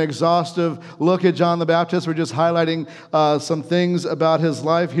an exhaustive look at John the Baptist. We're just highlighting some things about his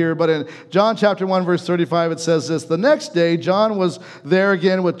life here. But in John chapter 1, verse 35, it says this: The next day, John was there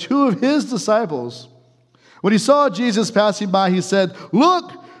again with 2 of his disciples. When he saw Jesus passing by, he said,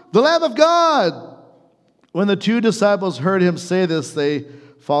 "Look, the Lamb of God!" When the 2 disciples heard him say this, they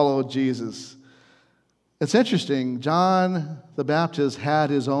followed Jesus. It's interesting. John the Baptist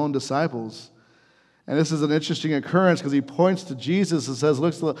had his own disciples. And this is an interesting occurrence because he points to Jesus and says,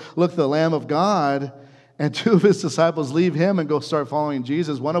 look, the Lamb of God. And 2 of his disciples leave him and go start following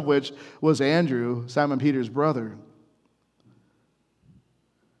Jesus, one of which was Andrew, Simon Peter's brother.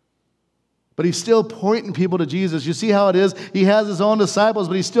 But he's still pointing people to Jesus. You see how it is? He has his own disciples,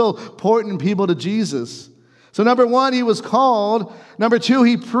 but he's still pointing people to Jesus. So number 1, he was called. Number 2,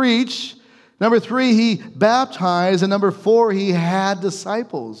 he preached. Number 3, he baptized. And number 4, he had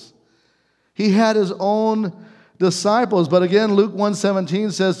disciples. He had his own disciples. But again, Luke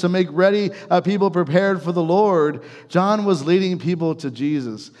 1:17 says to make ready a people prepared for the Lord. John was leading people to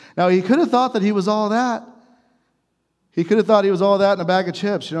Jesus. Now, he could have thought that he was all that. He could have thought he was all that in a bag of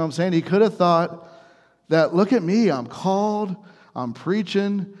chips. You know what I'm saying? He could have thought that, look at me, I'm called, I'm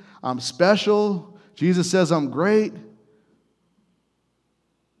preaching, I'm special. Jesus says I'm great.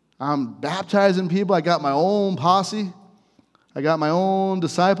 I'm baptizing people. I got my own posse. I got my own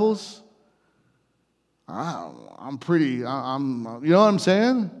disciples. I'm pretty, you know what I'm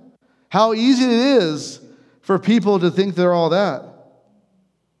saying? How easy it is for people to think they're all that.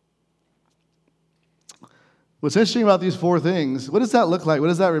 What's interesting about these 4 things, what does that look like? What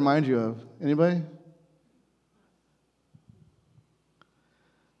does that remind you of? Anybody?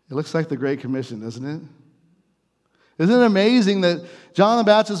 It looks like the Great Commission, doesn't it? Isn't it amazing that John the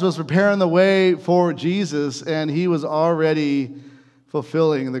Baptist was preparing the way for Jesus and he was already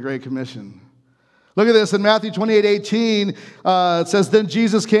fulfilling the Great Commission? Look at this in Matthew 28:18. It says, Then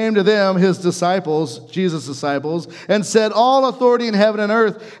Jesus came to them, his disciples, Jesus' disciples, and said, All authority in heaven and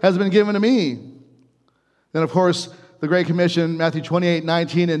earth has been given to me. Then, of course, the Great Commission, Matthew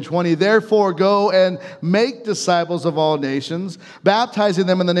 28:19 and 20. Therefore, go and make disciples of all nations, baptizing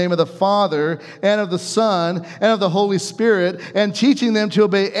them in the name of the Father and of the Son and of the Holy Spirit, and teaching them to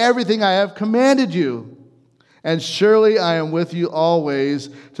obey everything I have commanded you. And surely I am with you always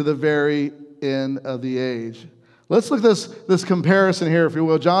to the very end of the age. Let's look at this comparison here, if you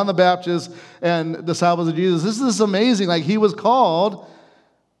will. John the Baptist and disciples of Jesus. This is amazing. Like, he was called.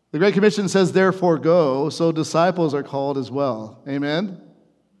 The Great Commission says, therefore go, so disciples are called as well. Amen?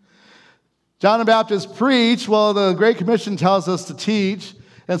 John the Baptist preached. Well, the Great Commission tells us to teach,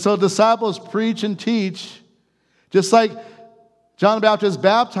 and so disciples preach and teach. Just like John the Baptist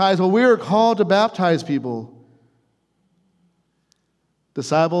baptized, well, we are called to baptize people.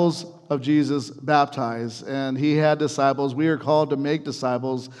 Disciples of Jesus baptize, and he had disciples. We are called to make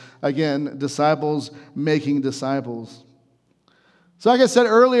disciples. Again, disciples making disciples. So like I said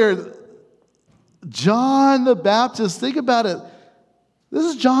earlier, John the Baptist, think about it. This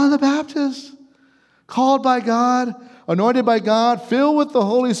is John the Baptist, called by God, anointed by God, filled with the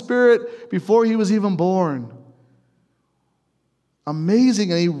Holy Spirit before he was even born.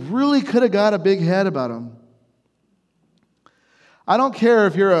 Amazing, and he really could have got a big head about him. I don't care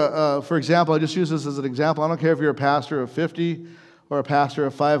if you're for example, I just use this as an example. I don't care if you're a pastor of 50 or a pastor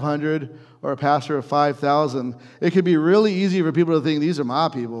of 500 or a pastor of 5,000. It could be really easy for people to think, these are my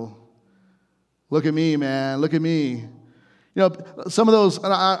people. Look at me, man. Look at me. You know, some of those,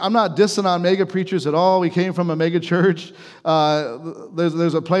 and I'm not dissing on mega preachers at all. We came from a mega church.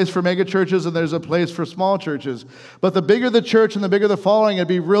 There's a place for mega churches and there's a place for small churches. But the bigger the church and the bigger the following, it'd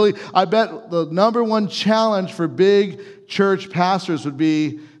be really, I bet the number one challenge for big church pastors would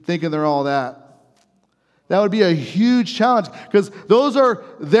be thinking they're all that. That would be a huge challenge because those are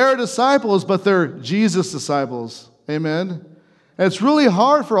their disciples, but they're Jesus' disciples. Amen? And it's really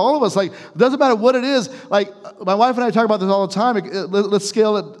hard for all of us. Like, it doesn't matter what it is. Like, my wife and I talk about this all the time. Let's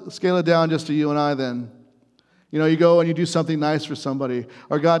scale it down just to you and I then. You know, you go and you do something nice for somebody,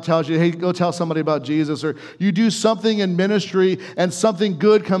 or God tells you, hey, go tell somebody about Jesus, or you do something in ministry and something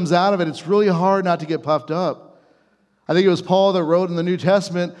good comes out of it. It's really hard not to get puffed up. I think it was Paul that wrote in the New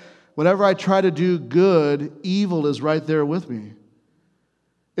Testament, whenever I try to do good, evil is right there with me.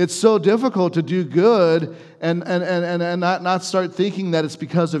 It's so difficult to do good and not start thinking that it's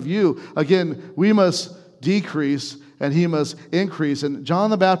because of you. Again, we must decrease and he must increase. And John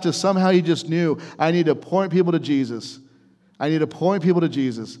the Baptist, somehow he just knew, I need to point people to Jesus. I need to point people to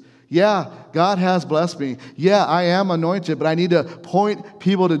Jesus. Yeah, God has blessed me. Yeah, I am anointed, but I need to point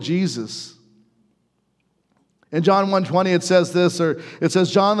people to Jesus. In John 1:20 it says this, or it says,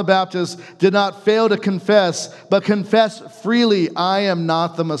 John the Baptist did not fail to confess, but confessed freely, I am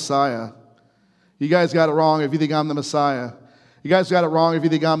not the Messiah. You guys got it wrong if you think I'm the Messiah. You guys got it wrong if you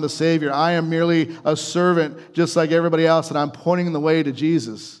think I'm the Savior. I am merely a servant just like everybody else, and I'm pointing the way to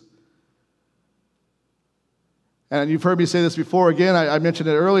Jesus. And you've heard me say this before. Again, I mentioned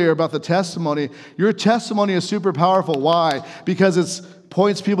it earlier about the testimony. Your testimony is super powerful. Why? Because it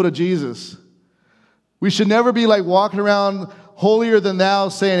points people to Jesus. We should never be like walking around holier than thou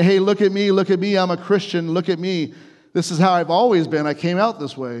saying, hey, look at me, I'm a Christian, look at me. This is how I've always been. I came out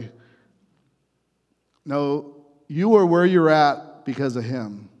this way. No, you are where you're at because of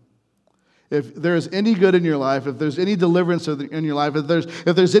him. If there's any good in your life, if there's any deliverance in your life, if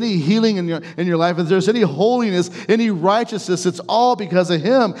there's any healing in your life, if there's any holiness, any righteousness, it's all because of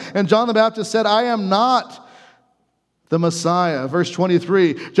him. And John the Baptist said, I am not the Messiah. Verse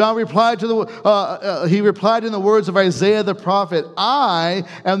 23, John replied he replied in the words of Isaiah the prophet, I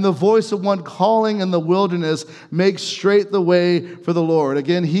am the voice of one calling in the wilderness, make straight the way for the Lord.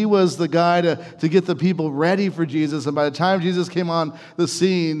 Again, he was the guy to get the people ready for Jesus. And by the time Jesus came on the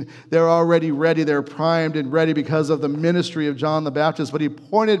scene, they're already ready. They're primed and ready because of the ministry of John the Baptist. But he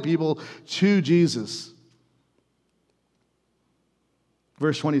pointed people to Jesus.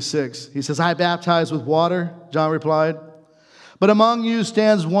 Verse 26, he says, I baptize with water, John replied, but among you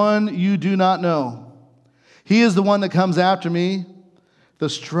stands one you do not know. He is the one that comes after me, the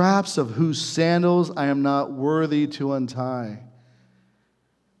straps of whose sandals I am not worthy to untie.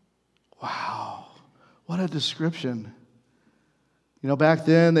 Wow, what a description. You know, back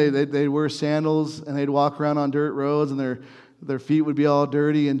then they'd wear sandals and they'd walk around on dirt roads and their feet would be all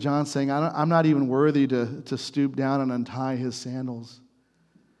dirty. And John's saying, I'm not even worthy to stoop down and untie his sandals.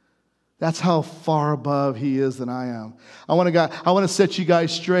 That's how far above he is than I am. I want to set you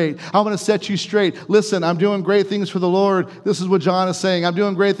guys straight. I want to set you straight. Listen, I'm doing great things for the Lord. This is what John is saying. I'm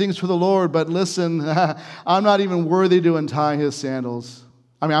doing great things for the Lord, but listen, I'm not even worthy to untie his sandals.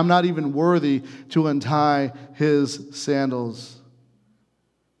 I'm not even worthy to untie his sandals.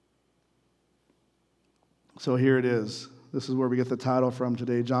 So here it is. This is where we get the title from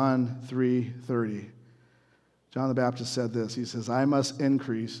today, John 3:30. John the Baptist said this. He says, I must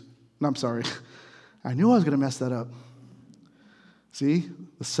increase. No, I'm sorry. I knew I was going to mess that up. See,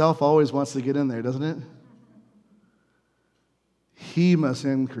 the self always wants to get in there, doesn't it? He must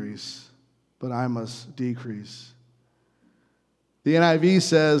increase, but I must decrease. The NIV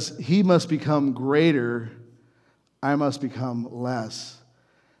says, he must become greater, I must become less.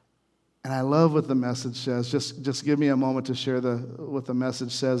 And I love what the message says. Just give me a moment to share what the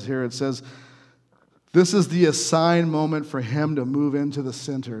message says here. It says, this is the assigned moment for him to move into the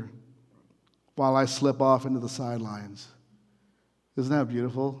center while I slip off into the sidelines. Isn't that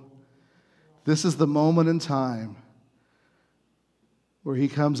beautiful? This is the moment in time where he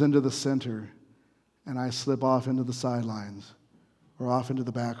comes into the center and I slip off into the sidelines or off into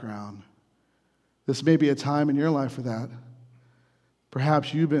the background. This may be a time in your life for that.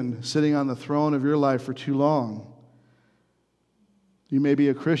 Perhaps you've been sitting on the throne of your life for too long. You may be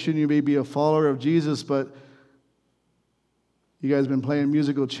a Christian, you may be a follower of Jesus, but you guys have been playing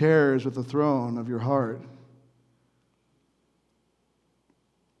musical chairs with the throne of your heart.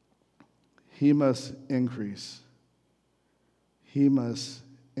 He must increase. He must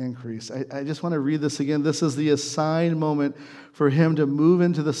increase. I just want to read this again. This is the assigned moment for him to move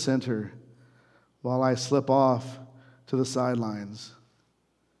into the center while I slip off to the sidelines.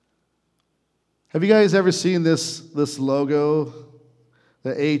 Have you guys ever seen this logo,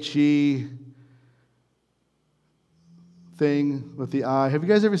 the HE thing with the eye? Have you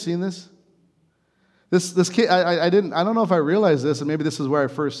guys ever seen this? This kid, I don't know if I realized this, and maybe this is where I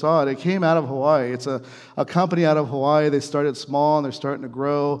first saw it. It came out of Hawaii. It's a company out of Hawaii. They started small and they're starting to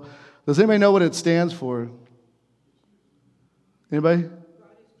grow. Does anybody know what it stands for? Anybody?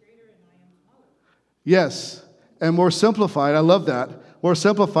 Yes. And more simplified, I love that. More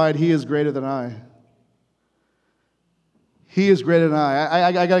simplified, he is greater than I. He is greater than I.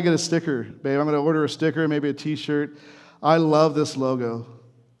 I got to get a sticker, babe. I'm going to order a sticker, maybe a t-shirt. I love this logo.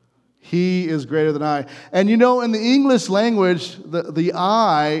 He is greater than I. And you know, in the English language, the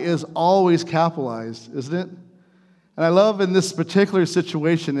I is always capitalized, isn't it? And I love in this particular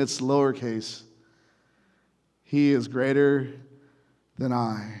situation, it's lowercase. He is greater than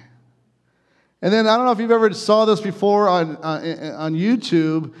I. And then, I don't know if you've ever saw this before on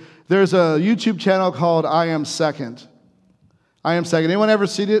YouTube. There's a YouTube channel called I Am Second. I Am Second. Anyone ever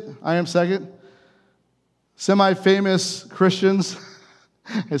seen it? I Am Second? Semi-famous Christians.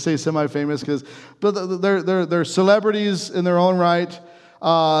 I say semi-famous because they're celebrities in their own right.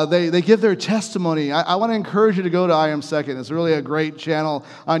 They give their testimony. I want to encourage you to go to I Am Second. It's really a great channel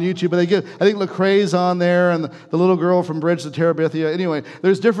on YouTube. But I think Lecrae's on there and the little girl from Bridge to Terabithia. Anyway,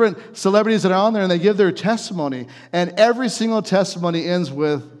 there's different celebrities that are on there and they give their testimony. And every single testimony ends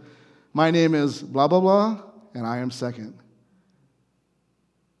with, my name is blah, blah, blah, and I am second.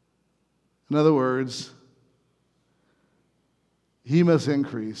 In other words, he must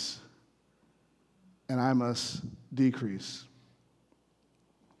increase and I must decrease.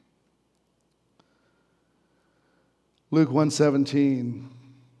 Luke 1:17,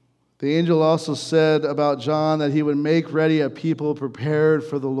 the angel also said about John that he would make ready a people prepared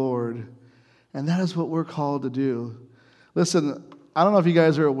for the Lord. And that is what we're called to do. Listen, I don't know if you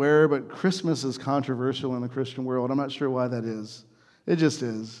guys are aware, but Christmas is controversial in the Christian world. I'm not sure why that is. It just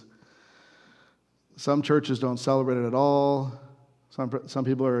is. Some churches don't celebrate it at all. Some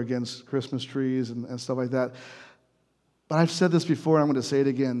people are against Christmas trees and stuff like that. But I've said this before, and I'm going to say it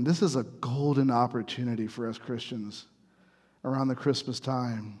again. This is a golden opportunity for us Christians around the Christmas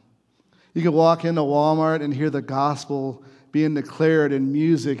time. You can walk into Walmart and hear the gospel being declared in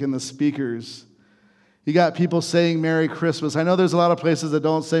music and the speakers. You got people saying Merry Christmas. I know there's a lot of places that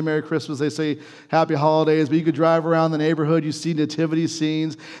don't say Merry Christmas. They say Happy Holidays, but you could drive around the neighborhood. You see nativity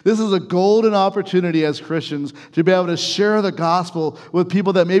scenes. This is a golden opportunity as Christians to be able to share the gospel with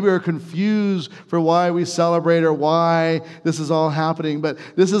people that maybe are confused for why we celebrate or why this is all happening. But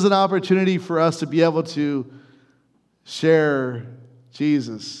this is an opportunity for us to be able to share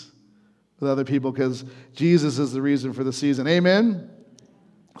Jesus with other people because Jesus is the reason for the season. Amen?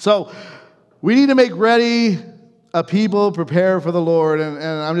 So, we need to make ready a people prepare for the Lord. And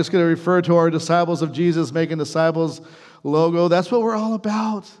I'm just going to refer to our Disciples of Jesus Making Disciples logo. That's what we're all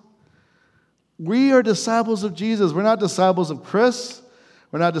about. We are disciples of Jesus. We're not disciples of Chris.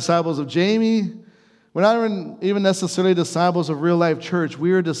 We're not disciples of Jamie. We're not even necessarily disciples of Real Life Church.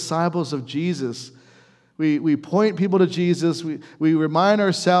 We are disciples of Jesus. We point people to Jesus. We remind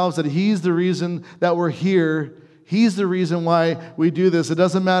ourselves that He's the reason that we're here. He's the reason why we do this. It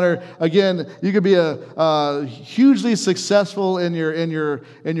doesn't matter. Again, you could be a hugely successful in your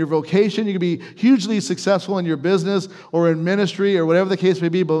vocation. You could be hugely successful in your business or in ministry or whatever the case may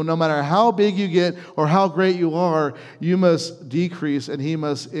be. But no matter how big you get or how great you are, you must decrease and He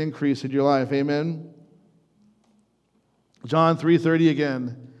must increase in your life. Amen. John 3:30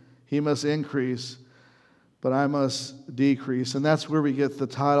 again. He must increase, but I must decrease. And that's where we get the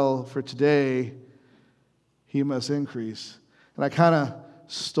title for today. He must increase. And I kind of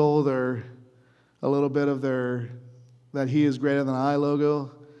stole a little bit of their, that He is greater than I logo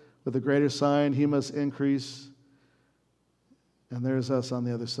with a greater sign. He must increase. And there's us on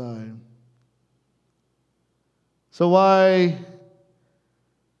the other side. So why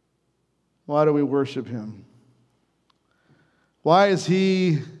do we worship Him? Why is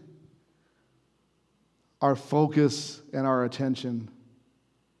He our focus and our attention?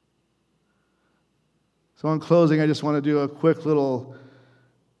 So in closing, I just want to do a quick little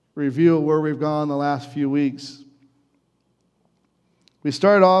review of where we've gone the last few weeks. We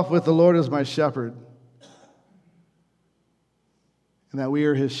started off with the Lord is my shepherd, and that we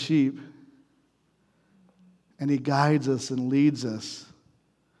are His sheep, and He guides us and leads us,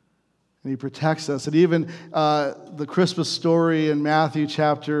 and He protects us. And even the Christmas story in Matthew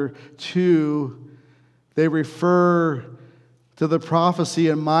chapter 2, they refer to the prophecy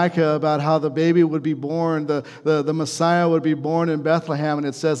in Micah about how the baby would be born, the Messiah would be born in Bethlehem, and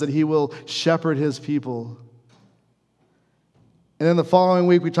it says that He will shepherd His people. And then the following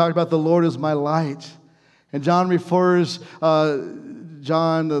week, we talked about the Lord is my light. And John refers,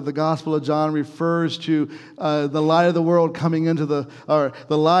 the Gospel of John refers to the light of the world coming into the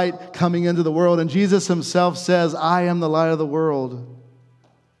light coming into the world. And Jesus Himself says, I am the light of the world.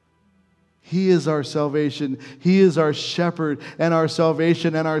 He is our salvation. He is our shepherd and our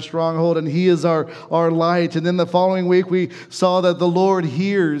salvation and our stronghold, and He is our light. And then the following week we saw that the Lord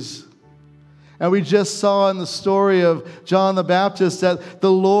hears. And we just saw in the story of John the Baptist that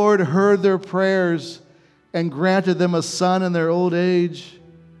the Lord heard their prayers and granted them a son in their old age.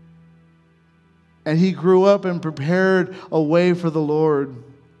 And he grew up and prepared a way for the Lord.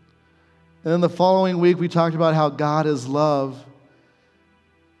 And then the following week we talked about how God is love.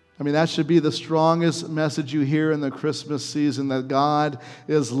 I mean, that should be the strongest message you hear in the Christmas season, that God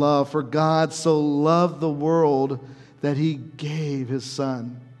is love. For God so loved the world that He gave His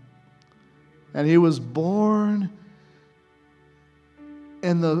Son. And He was born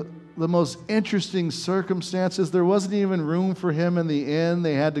in the most interesting circumstances. There wasn't even room for Him in the inn.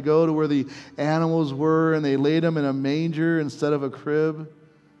 They had to go to where the animals were, and they laid Him in a manger instead of a crib.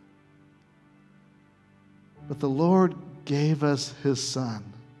 But the Lord gave us His Son.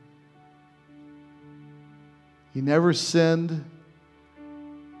 He never sinned.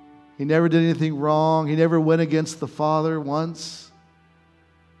 He never did anything wrong. He never went against the Father once.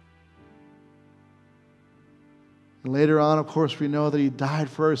 And later on, of course, we know that He died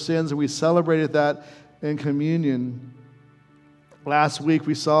for our sins, and we celebrated that in communion. Last week,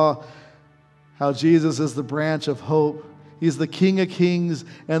 we saw how Jesus is the branch of hope. He's the King of Kings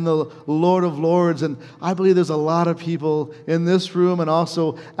and the Lord of Lords. And I believe there's a lot of people in this room and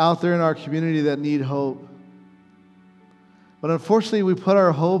also out there in our community that need hope. But unfortunately, we put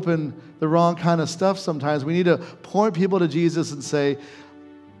our hope in the wrong kind of stuff sometimes. We need to point people to Jesus and say,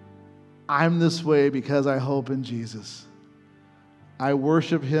 I'm this way because I hope in Jesus. I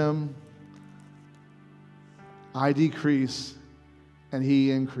worship Him. I decrease, and He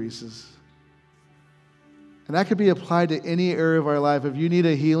increases. And that could be applied to any area of our life. If you need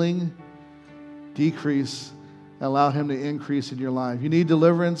a healing, decrease and allow Him to increase in your life. You need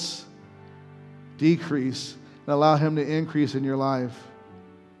deliverance, decrease and allow Him to increase in your life.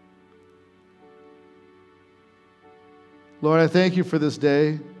 Lord, I thank You for this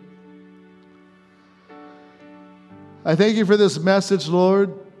day. I thank You for this message,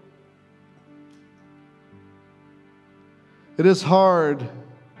 Lord. It is hard.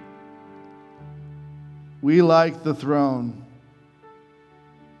 We like the throne.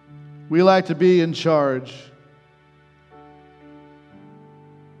 We like to be in charge.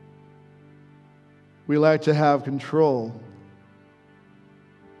 We like to have control.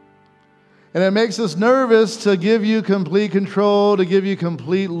 And it makes us nervous to give You complete control, to give You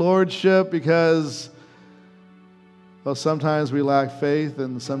complete lordship, because, well, sometimes we lack faith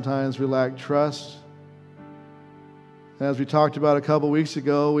and sometimes we lack trust. And as we talked about a couple weeks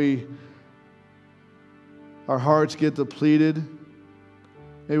ago, our hearts get depleted.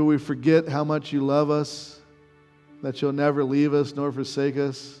 Maybe we forget how much You love us, that You'll never leave us nor forsake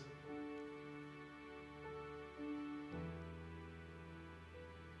us.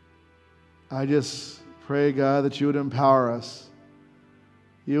 I just pray, God, that You would empower us.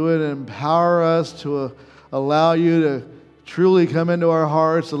 You would empower us to allow You to truly come into our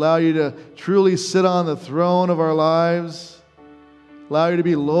hearts, allow You to truly sit on the throne of our lives, allow You to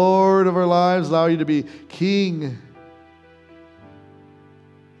be Lord of our lives, allow You to be King,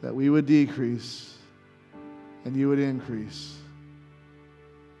 that we would decrease and You would increase.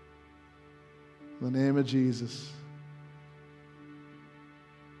 In the name of Jesus.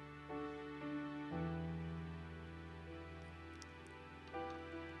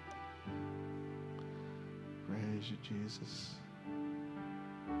 Praise You, Jesus.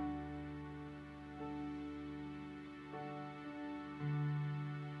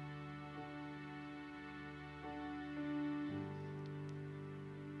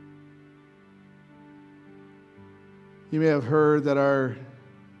 You may have heard that our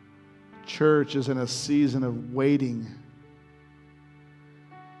church is in a season of waiting.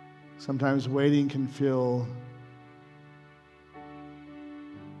 Sometimes waiting can feel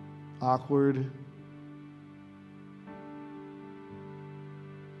awkward.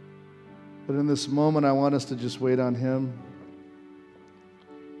 But in this moment, I want us to just wait on Him.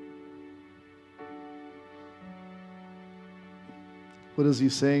 What is He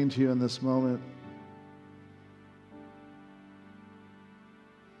saying to you in this moment?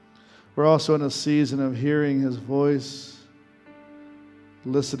 We're also in a season of hearing His voice,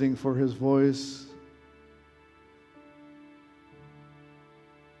 listening for His voice.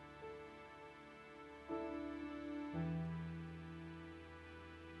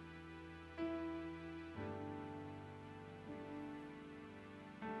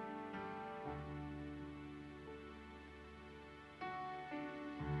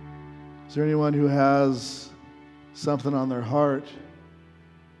 Is there anyone who has something on their heart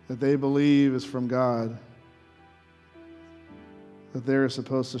that they believe is from God, that they're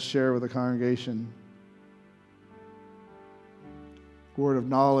supposed to share with the congregation. Word of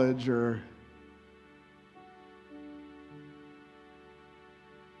knowledge or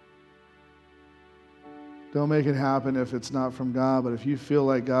don't make it happen if it's not from God, but if you feel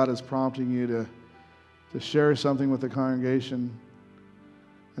like God is prompting you to share something with the congregation,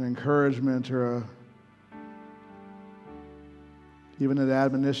 an encouragement or even an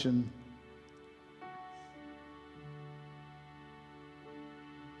admonition,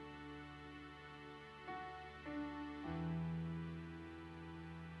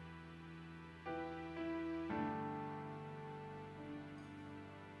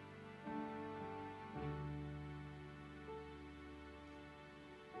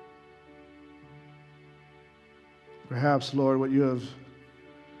 perhaps, Lord, what you have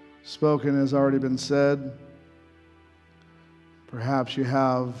spoken has already been said. Perhaps you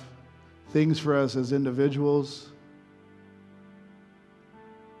have things for us as individuals.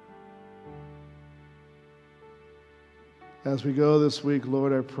 As we go this week,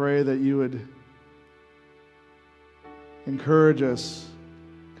 Lord, I pray that you would encourage us,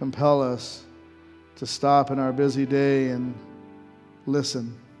 compel us to stop in our busy day and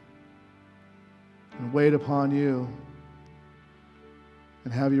listen and wait upon you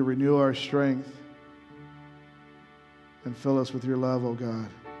and have you renew our strength and fill us with your love, oh God.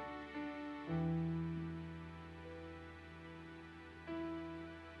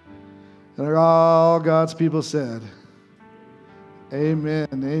 And all God's people said, amen,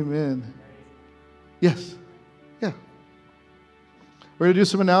 amen. Yes, yeah. We're going to do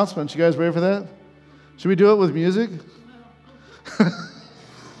some announcements. You guys ready for that? Should we do it with music?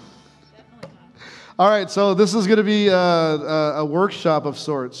 All right, so this is going to be a workshop of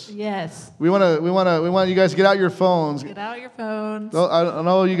sorts. Yes. We want you guys to get out your phones. Get out your phones. I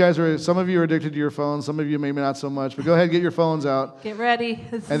know you guys some of you are addicted to your phones. Some of you maybe not so much, but go ahead and get your phones out. Get ready.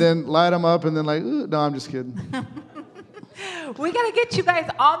 And then light them up and then no, I'm just kidding. We got to get you guys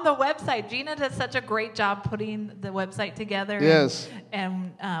on the website. Gina does such a great job putting the website together. Yes.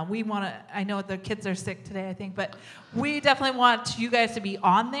 And we want to, I know the kids are sick today, I think, but we definitely want you guys to be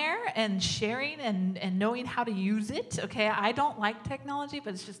on there and sharing and knowing how to use it, okay? I don't like technology,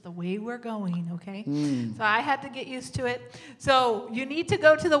 but it's just the way we're going, okay? So I had to get used to it. So you need to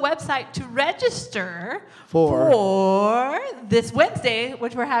go to the website to register for this Wednesday,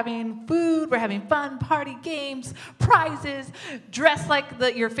 which we're having food, we're having fun, party, games, prizes, dress like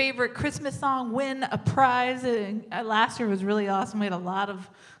your favorite Christmas song, win a prize. Last year was really awesome. We had a lot of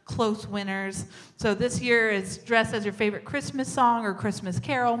close winners. So this year is dress as your favorite Christmas song or Christmas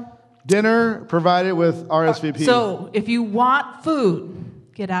carol. Dinner provided with RSVP. So if you want food,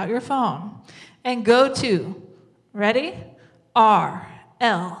 get out your phone and go to, ready?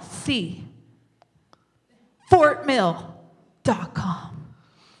 RLC FortMill.com.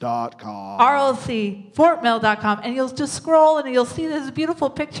 RLCFortMill.com, and you'll just scroll and you'll see this beautiful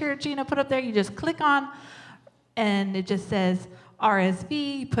picture Gina put up there. You just click on, and it just says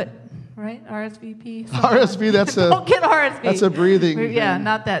RSV. Put right RSVP. RSV. That's don't get RSV. That's a breathing. Yeah,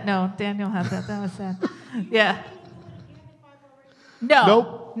 not that. No, Daniel had that. That was sad. Yeah. No.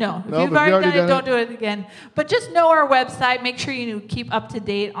 Nope. No. If you've already done it, don't do it again. But just know our website. Make sure you keep up to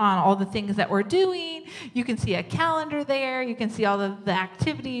date on all the things that we're doing. You can see a calendar there. You can see all the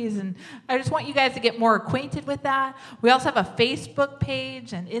activities. And I just want you guys to get more acquainted with that. We also have a Facebook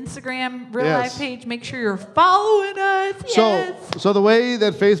page and Instagram Real Life page. Make sure you're following us. So the way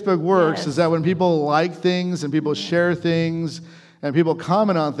that Facebook works is that when people like things and people share things and people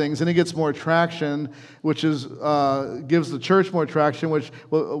comment on things, and it gets more traction, which is gives the church more traction, which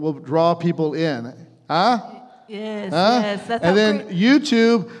will draw people in. Huh? Yes, yes. That's and then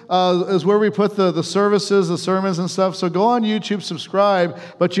YouTube is where we put the services, the sermons and stuff. So go on YouTube, subscribe,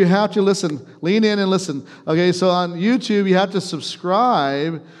 but you have to listen. Lean in and listen. Okay, so on YouTube, you have to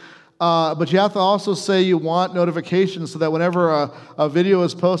subscribe, but you have to also say you want notifications so that whenever a video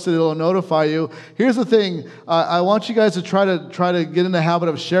is posted, it'll notify you. Here's the thing. I want you guys to try to get in the habit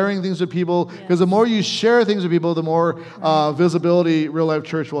of sharing things with people, because the more you share things with people, the more visibility Real Life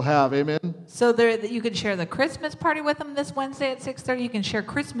Church will have. Amen? So you can share the Christmas party with them this Wednesday at 6:30. You can share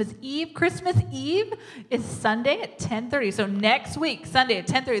Christmas Eve. Christmas Eve is Sunday at 10:30. So next week, Sunday at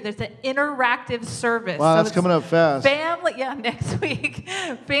 10:30, there's an interactive service. Wow, so that's coming up fast. Next week.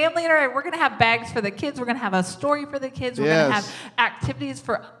 Family interactive. We're going to have bags for the kids. We're going to have a story for the kids. We're going to have activities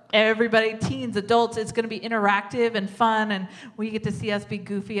for everybody, teens, adults. It's going to be interactive and fun, and we get to see us be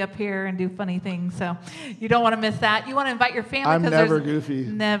goofy up here and do funny things. So you don't want to miss that. You want to invite your family. I'm never goofy.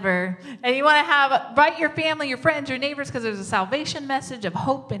 Never. And you want to invite your family, your friends, your neighbors, because there's a salvation message of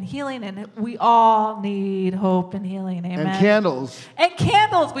hope and healing, and we all need hope and healing. Amen. And candles. And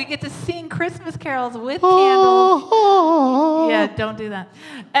candles. We get to sing Christmas carols with candles. Yeah, don't do that.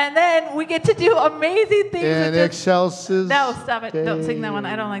 And then we get to do amazing things. And excelsis. No, stop it. Don't sing that one.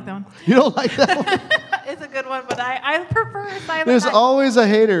 I don't like that one. You don't like that one? It's a good one, but I prefer Silent There's Night. always a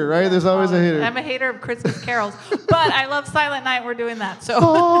hater, right? There's always a hater. I'm a hater of Christmas carols, but I love Silent Night. We're doing that. So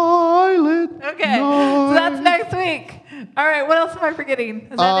Silent okay, night. so that's next week. All right, what else am I forgetting?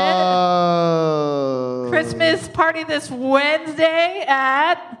 Is that it? Christmas party this Wednesday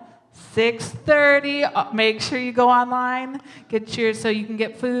at 6:30. Make sure you go online, get yours so you can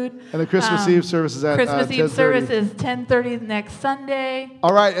get food. And the Christmas Eve service is at Christmas Eve 10:30. service is 10:30 next Sunday.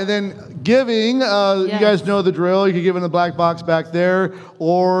 All right, and then giving, you guys know the drill. You can give in the black box back there,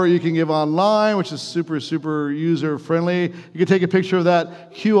 or you can give online, which is super, super user-friendly. You can take a picture of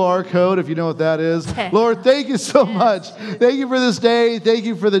that QR code if you know what that is. Lord, thank you so much. Thank you for this day. Thank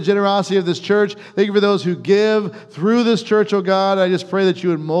you for the generosity of this church. Thank you for those who give through this church, oh God. I just pray that you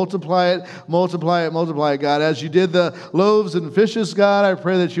would multiply it, God. As you did the loaves and fishes, God, I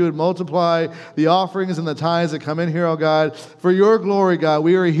pray that you would multiply the offerings and the tithes that come in here, oh God, for your glory, God.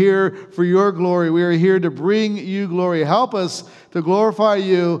 We are here for your glory. We are here to bring you glory. Help us to glorify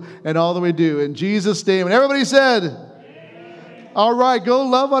you in all that we do. In Jesus' name. And everybody said, amen. All right, go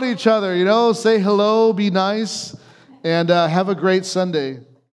love on each other. Say hello, be nice, and have a great Sunday.